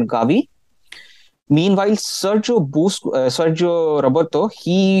Jong and Gavi. Meanwhile, Sergio Roberto,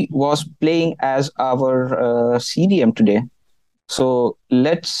 he was playing as our CDM today. So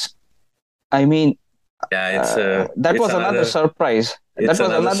I mean, yeah. that It's was another another surprise. That it's was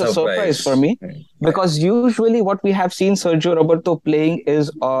another another surprise for surprise. me Yeah, because usually what we have seen Sergio Roberto playing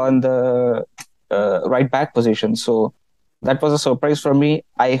is on the right back position. So that was a surprise for me.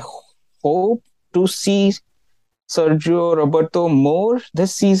 I hope to see Sergio Roberto more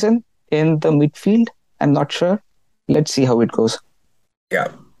this season in the midfield. I'm not sure. Let's see how it goes. yeah.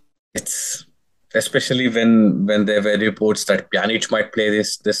 It's especially when there were reports that Pjanic might play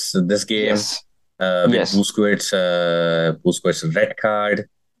this game Yes, with yes, Busquets red card,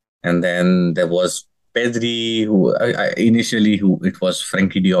 and then there was Pedri who initially who it was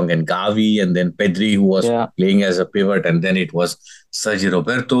Frankie De Jong and Gavi, and then Pedri who was yeah, playing as a pivot, and then it was Sergio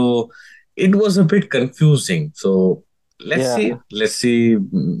Roberto. It was a bit confusing. So yeah. let's see.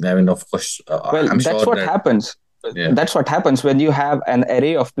 I mean, of course, Well, I'm that's sure what that happens. yeah, That's what happens when you have an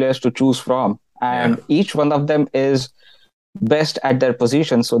array of players to choose from, yeah, and each one of them is best at their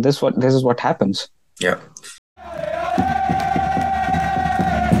position. So this is what happens. yeah.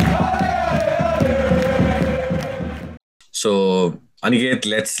 So, Aniket,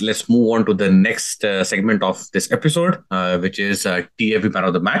 let's move on to the next segment of this episode, which is TFB Man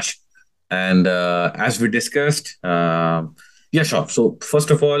of the Match. And as we discussed, yeah, sure. So, first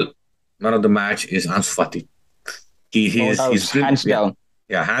of all, Man of the Match is Ansu Fati. No He's doubts, brilliant. hands Yeah, down.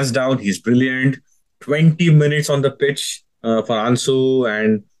 yeah, hands down. He's brilliant. 20 minutes on the pitch for Ansu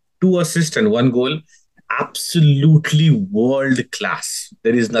and 2 assists and 1 goal. Absolutely world class.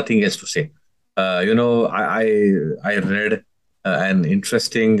 There is nothing else to say. I read an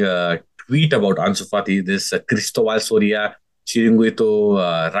interesting tweet about Ansu Fati. This Cristobal Soria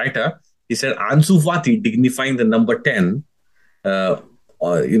Chiringuito writer. He said Ansu Fati dignifying the number 10 uh,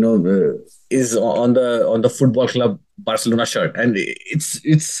 is on the football club Barcelona shirt, and it's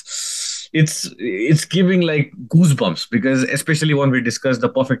giving like goosebumps because especially when we discuss the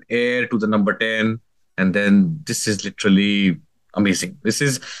perfect heir to the number 10, and then this is literally amazing.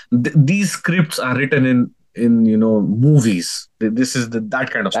 These scripts are written in movies. This is that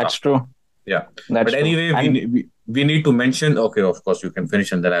kind of That's stuff. true. Yeah, but That's true. anyway, And we need to mention. Okay, of course you can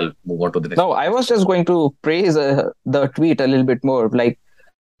finish, and then I'll move on to the next no, one. I was just going to praise the tweet a little bit more. Like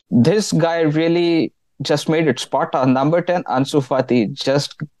this guy really just made it spot on. Number 10, Ansu Fati,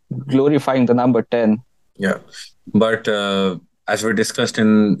 just glorifying the number 10. Yeah, but as we discussed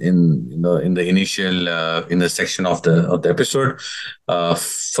in the initial in the section of the episode,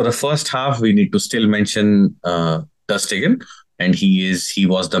 for the first half we need to still mention Ter Stegen, and he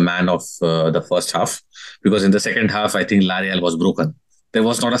was the man of the first half because in the second half I think L'Oreal was broken. There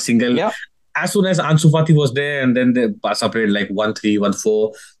was not a single. Yeah, As soon as Ansu Fati was there, and then the Barca played like 1-3,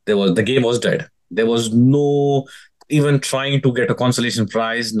 1-4, the game was dead. There was no even trying to get a consolation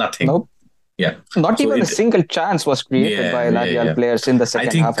prize. Nothing. nope. Yeah. Not So even a it single chance was created yeah, by yeah, L'Oreal yeah. players in the I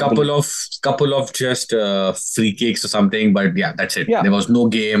second think half, I believe. couple of just free kicks or something, but yeah, that's it. Yeah, There was no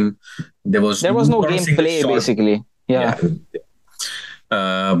game. There was there was no not a single gameplay shot. basically. Yeah.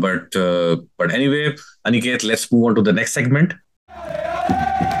 Yeah. But anyway, Aniket, let's move on to the next segment.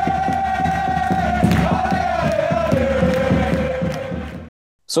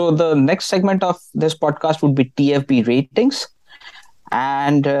 So the next segment of this podcast would be TFB ratings,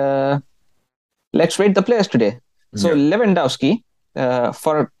 and let's rate the players today. So Yeah. Lewandowski,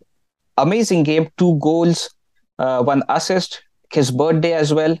 for amazing game, 2 goals, 1 assist. His birthday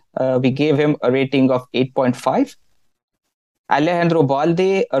as well. We gave him a rating of 8.5. Alejandro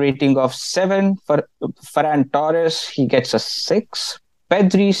Balde, a rating of 7. For Ferran Torres, he gets a 6.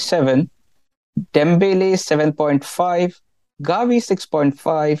 Pedri, 7. Dembele, 7.5. Gavi,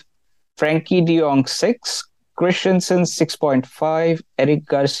 6.5. Frankie de Jong, 6. Christensen, 6.5. Eric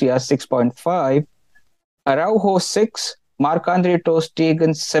Garcia, 6.5. Araujo, 6. Marc-André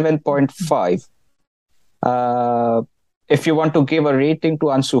Stegen, 7.5. If you want to give a rating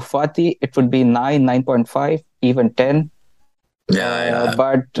to Ansu Fati, it would be 9, 9.5, even 10. Yeah,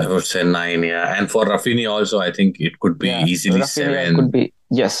 But I would say 9. Yeah, and for Rafinha also, I think it could be easily Rafinha could be,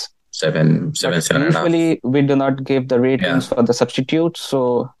 yes. 7, But 7.5. usually we do not give the ratings for the substitutes.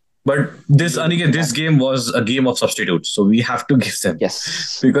 So, but this Aniket, this game was a game of substitutes, so we have to give them.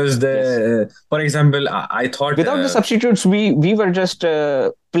 yes, Because for example, I thought without the substitutes, we were just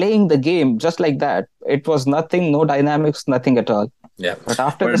playing the game just like that. It was nothing, no dynamics, nothing at all. Yeah. But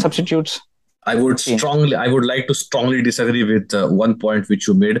after the substitutes, I would like to strongly disagree with one point which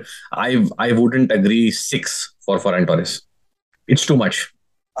you made. I wouldn't agree 6 for Ferran Torres. It's too much.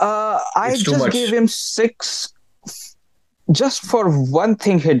 I just gave him 6 just for one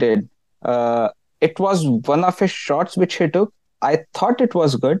thing he did. It was one of his shots which he took. I thought it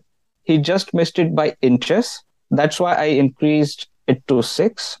was good. He just missed it by inches. That's why I increased it to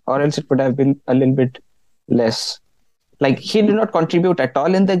 6, or else it would have been a little bit less. Like, he did not contribute at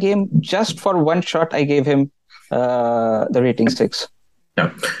all in the game. Just for one shot, I gave him the rating 6.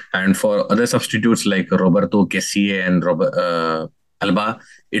 Yeah. And for other substitutes like Roberto Kessie and Alba,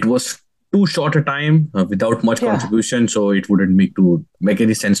 it was too short a time without much contribution, so it wouldn't make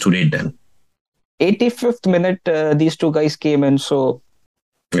any sense to rate them. 85th minute, these two guys came in, so...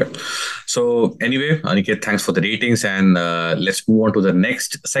 Yeah. So anyway, Aniket, thanks for the ratings, and let's move on to the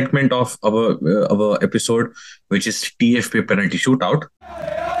next segment of our episode, which is TFP penalty shootout.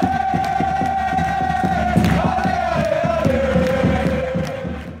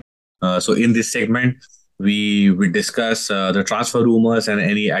 So in this segment, we discuss the transfer rumors and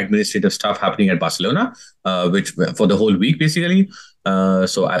any administrative stuff happening at Barcelona, which for the whole week basically.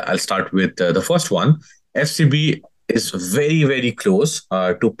 So I'll start with the first one. FCB is very, very close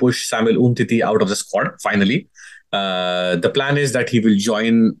to push Samuel Umtiti out of the squad, finally. The plan is that he will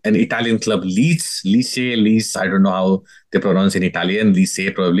join an Italian club, Lice, I don't know how they pronounce in Italian,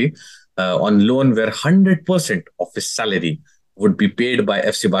 Lice probably, on loan where 100% of his salary would be paid by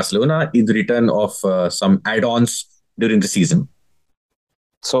FC Barcelona in return of some add-ons during the season.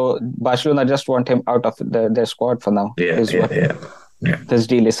 So Barcelona just want him out of their squad for now. Yeah. This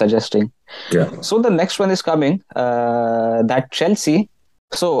deal is suggesting. Yeah. So the next one is coming, that Chelsea.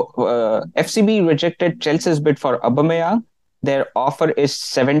 So FCB rejected Chelsea's bid for Aubameyang. Their offer is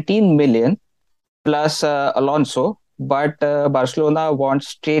 17 million plus Alonso, but Barcelona wants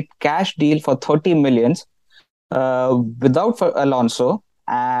straight cash deal for 30 millions without for Alonso.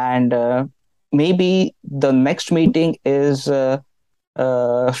 And maybe the next meeting is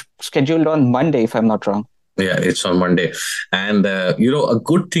scheduled on Monday, if I'm not wrong. Yeah, it's on Monday. And, a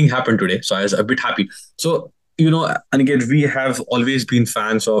good thing happened today. So I was a bit happy. So, and again, we have always been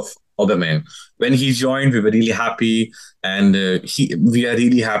fans of Aubameyang. When he joined, we were really happy. And we are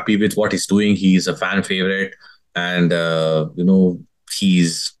really happy with what he's doing. He's a fan favorite. And,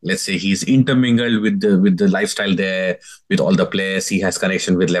 he's intermingled with the lifestyle there, with all the players. He has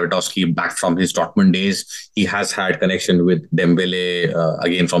connection with Lewandowski back from his Dortmund days. He has had connection with Dembele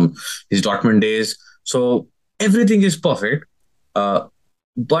again from his Dortmund days. So everything is perfect,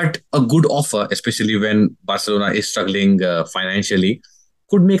 but a good offer, especially when Barcelona is struggling financially,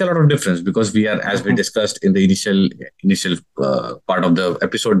 could make a lot of difference, because we are, as we discussed in the initial part of the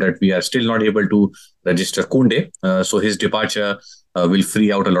episode, that we are still not able to register Koundé. So his departure will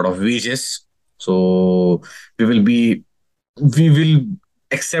free out a lot of wages. So we will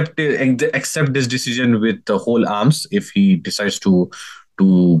accept this decision with the whole arms if he decides to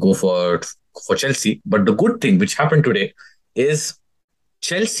go for Chelsea. But the good thing which happened today is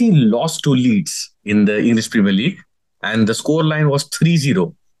Chelsea lost to Leeds in the English Premier League, and the scoreline was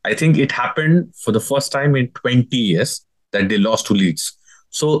 3-0. I think it happened for the first time in 20 years that they lost to Leeds.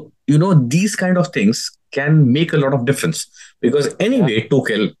 So, these kind of things can make a lot of difference, because anyway,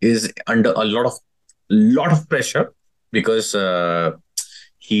 Tuchel is under a lot of pressure, because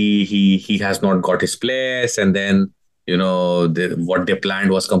he has not got his players, and then What they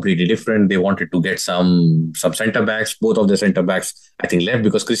planned was completely different. They wanted to get some center backs. Both of the center backs, I think, left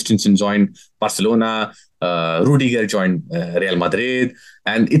because Christensen joined Barcelona. Rudiger joined Real Madrid,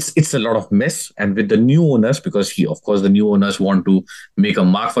 and it's a lot of mess. And with the new owners, because of course, the new owners want to make a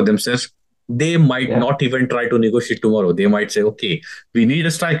mark for themselves. They might Yeah. not even try to negotiate tomorrow. They might say, okay, we need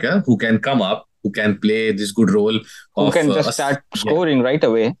a striker who can come up, who can play this good role Who of can just us. start Yeah. scoring right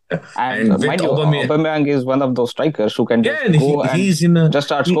away. And And with mind you, Aubameyang, Aubameyang is one of those strikers who can yeah, just and go and just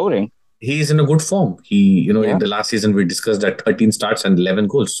start he, scoring. he is in a good form. In Yeah. the last season we discussed that 13 starts and 11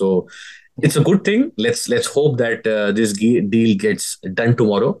 goals. So it's a good thing. Let's hope that this deal gets done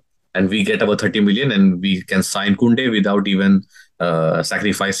tomorrow, and we get about 30 million, and we can sign Kunde without even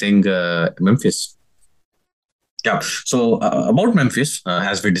sacrificing Memphis. Yeah. So about Memphis,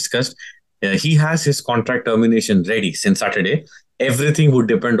 as we discussed, he has his contract termination ready since Saturday. Everything would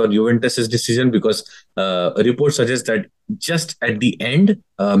depend on Juventus's decision because a report suggests that just at the end,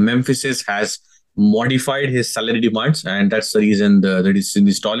 Memphis has modified his salary demands, and that's the reason the decision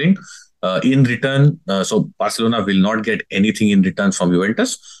is stalling. In return, so Barcelona will not get anything in return from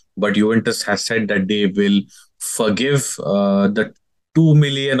Juventus, but Juventus has said that they will forgive the 2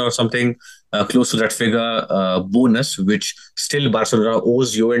 million or something close to that figure bonus, which still Barcelona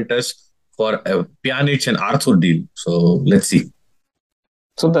owes Juventus for a Pjanic and Arthur deal. So let's see.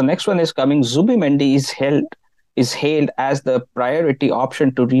 So the next one is coming. Zubimendi is hailed as the priority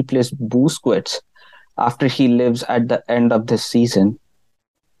option to replace Busquets after he leaves at the end of this season.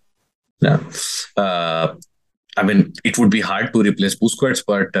 Yeah. I mean, it would be hard to replace Busquets,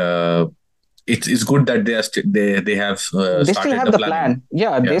 but it's good that they have They still started have the the planning. plan.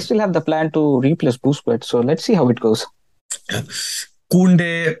 Yeah, they still have the plan to replace Busquets. So let's see how it goes.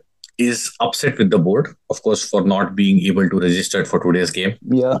 Kunde is upset with the board, of course, for not being able to register for today's game.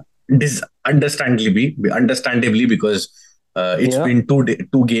 Yeah, This understandably because it's yeah. been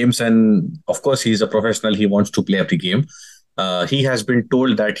two games, and of course he's a professional. He wants to play every game. He has been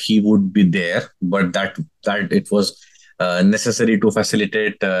told that he would be there, but that it was necessary to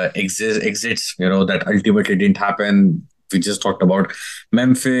facilitate exits. That ultimately didn't happen. We just talked about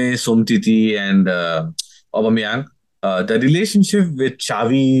Memphis, Umtiti, and Aubameyang. The relationship with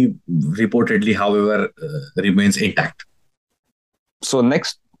Xavi reportedly, however, remains intact. So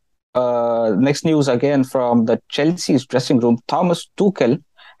next news again from the Chelsea's dressing room. Thomas Tuchel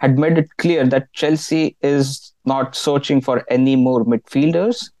had made it clear that Chelsea is not searching for any more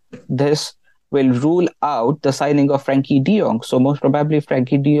midfielders. This will rule out the signing of Frankie de Jong. So most probably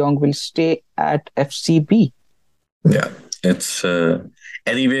Frankie de Jong will stay at FCB. Yeah, it's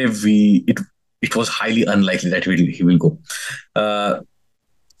anyway. It was highly unlikely that he will go.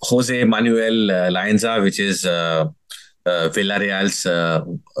 Jose Manuel Laenza, which is Villarreal's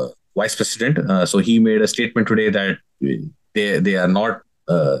vice president, so he made a statement today that they are not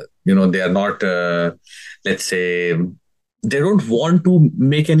they are not let's say they don't want to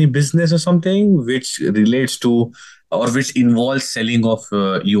make any business or something which relates to or which involves selling of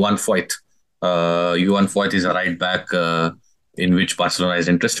Johan Foyth. Johan Foyth is a right back in which Barcelona is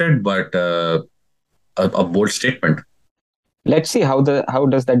interested, but a bold statement. Let's see how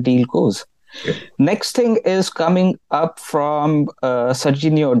does that deal goes. Yeah. Next thing is coming up from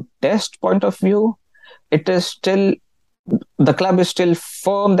Serginho Dest point of view. It is still the club is still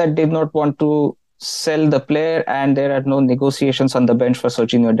firm that they do not want to sell the player, and there are no negotiations on the bench for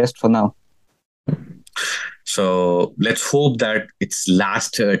Serginho Dest for now. So let's hope that it's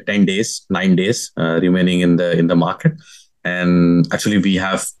last 10 days, 9 days remaining in the market. And actually we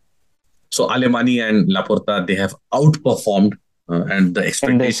have, so Alemani and Laporta, they have outperformed and the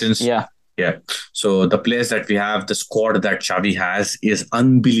expectations. Yeah. So the players that we have, the squad that Xavi has is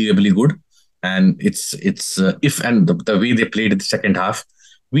unbelievably good. And it's the way they played in the second half,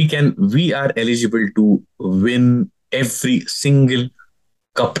 we are eligible to win every single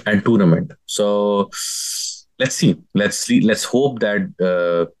cup and tournament. So let's see. Let's hope that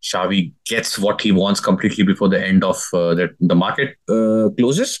Xavi gets what he wants completely before the end of the market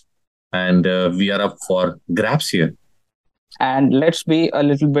closes, and we are up for grabs here. And let's be a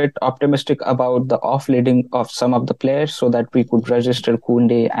little bit optimistic about the offloading of some of the players so that we could register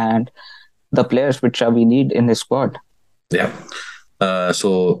Koundé and the players which we need in his squad. Yeah.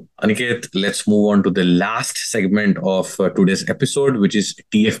 So, Aniket, let's move on to the last segment of today's episode, which is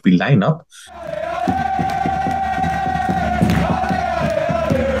TFP lineup.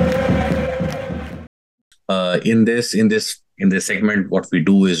 In this segment, what we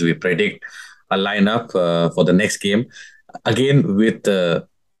do is we predict a lineup for the next game. Again, with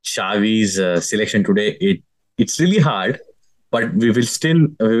Xavi's selection today, it's really hard, but we will still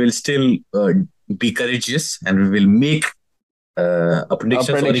be courageous and we will make a A prediction.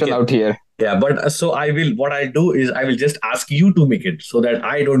 So prediction Aniket, out here. yeah, but so I will. What I do is I will just ask you to make it so that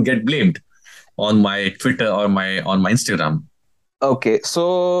I don't get blamed on my Twitter or my Instagram. Okay,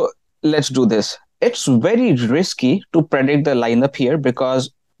 so let's do this. It's very risky to predict the lineup here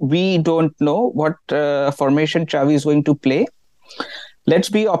because we don't know what formation Xavi is going to play. Let's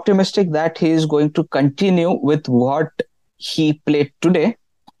be optimistic that he is going to continue with what he played today,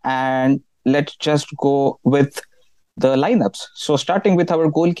 and let's just go with the lineups. So starting with our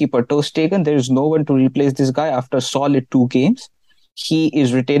goalkeeper, Ter Stegen, there is no one to replace this guy after solid 2 games. He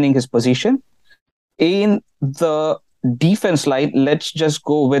is retaining his position. In the defense line, let's just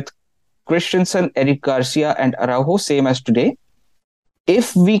go with Christensen, Eric Garcia, and Araujo, same as today.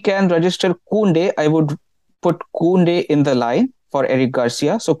 If we can register Koundé, I would put Koundé in the line for Eric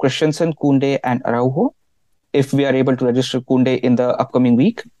Garcia. So Christensen, Koundé, and Araujo, if we are able to register Koundé in the upcoming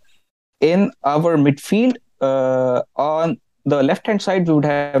week. In our midfield, on the left-hand side, we would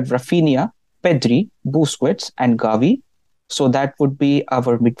have Rafinha, Pedri, Busquets, and Gavi. So that would be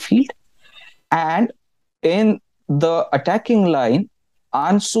our midfield. And in the attacking line,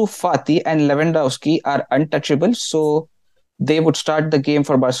 Ansu Fati and Lewandowski are untouchable. So they would start the game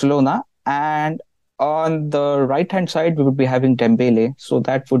for Barcelona. And on the right-hand side, we would be having Dembele. So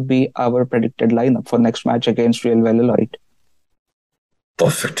that would be our predicted lineup for next match against Real Valladolid.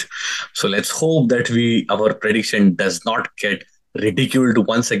 Perfect. So let's hope that our prediction does not get ridiculed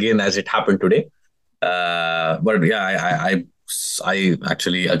once again as it happened today. But yeah, I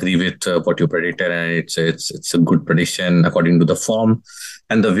actually agree with what you predicted, and it's a good prediction according to the form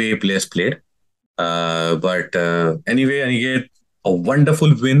and the way players played. But anyway, Aniket, a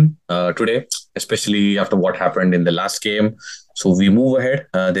wonderful win today, especially after what happened in the last game. So we move ahead.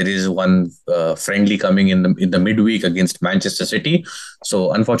 There is one friendly coming in the midweek against Manchester City.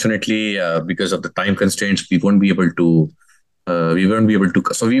 So unfortunately, because of the time constraints, we won't be able to. We won't be able to.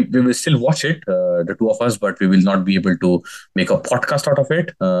 So we will still watch it, the two of us, but we will not be able to make a podcast out of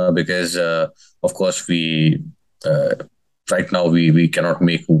it because, of course, we right now we cannot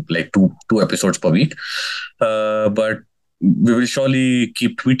make like two episodes per week. But we will surely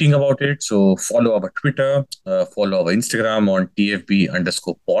keep tweeting about it. So follow our Twitter, follow our Instagram on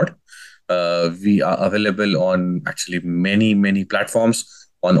TFB_pod. We are available on actually many platforms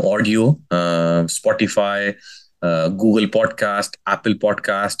on audio, Spotify, Google Podcast, Apple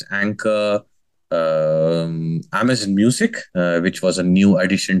Podcast, Anchor, Amazon Music, which was a new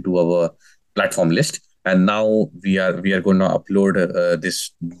addition to our platform list. And now we are going to upload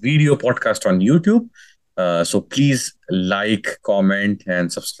this video podcast on YouTube. So please like, comment,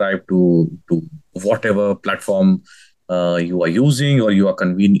 and subscribe to whatever platform you are using or you are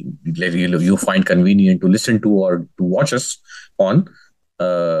convenient, you find convenient to listen to or to watch us on.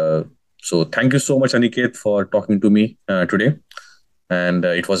 So thank you so much, Aniket, for talking to me today, and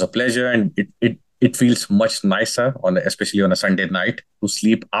it was a pleasure. And it feels much nicer especially on a Sunday night to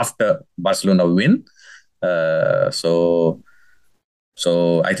sleep after Barcelona win. So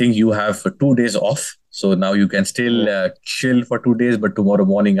I think you have 2 days off. So now you can still chill for 2 days. But tomorrow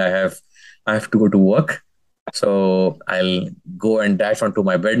morning I have to go to work. So I'll go and dash onto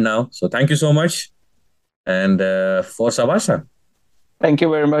my bed now. So thank you so much. And Forza Barca. Thank you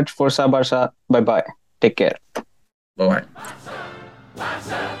very much. Forza Barca. Bye-bye. Take care. Bye-bye.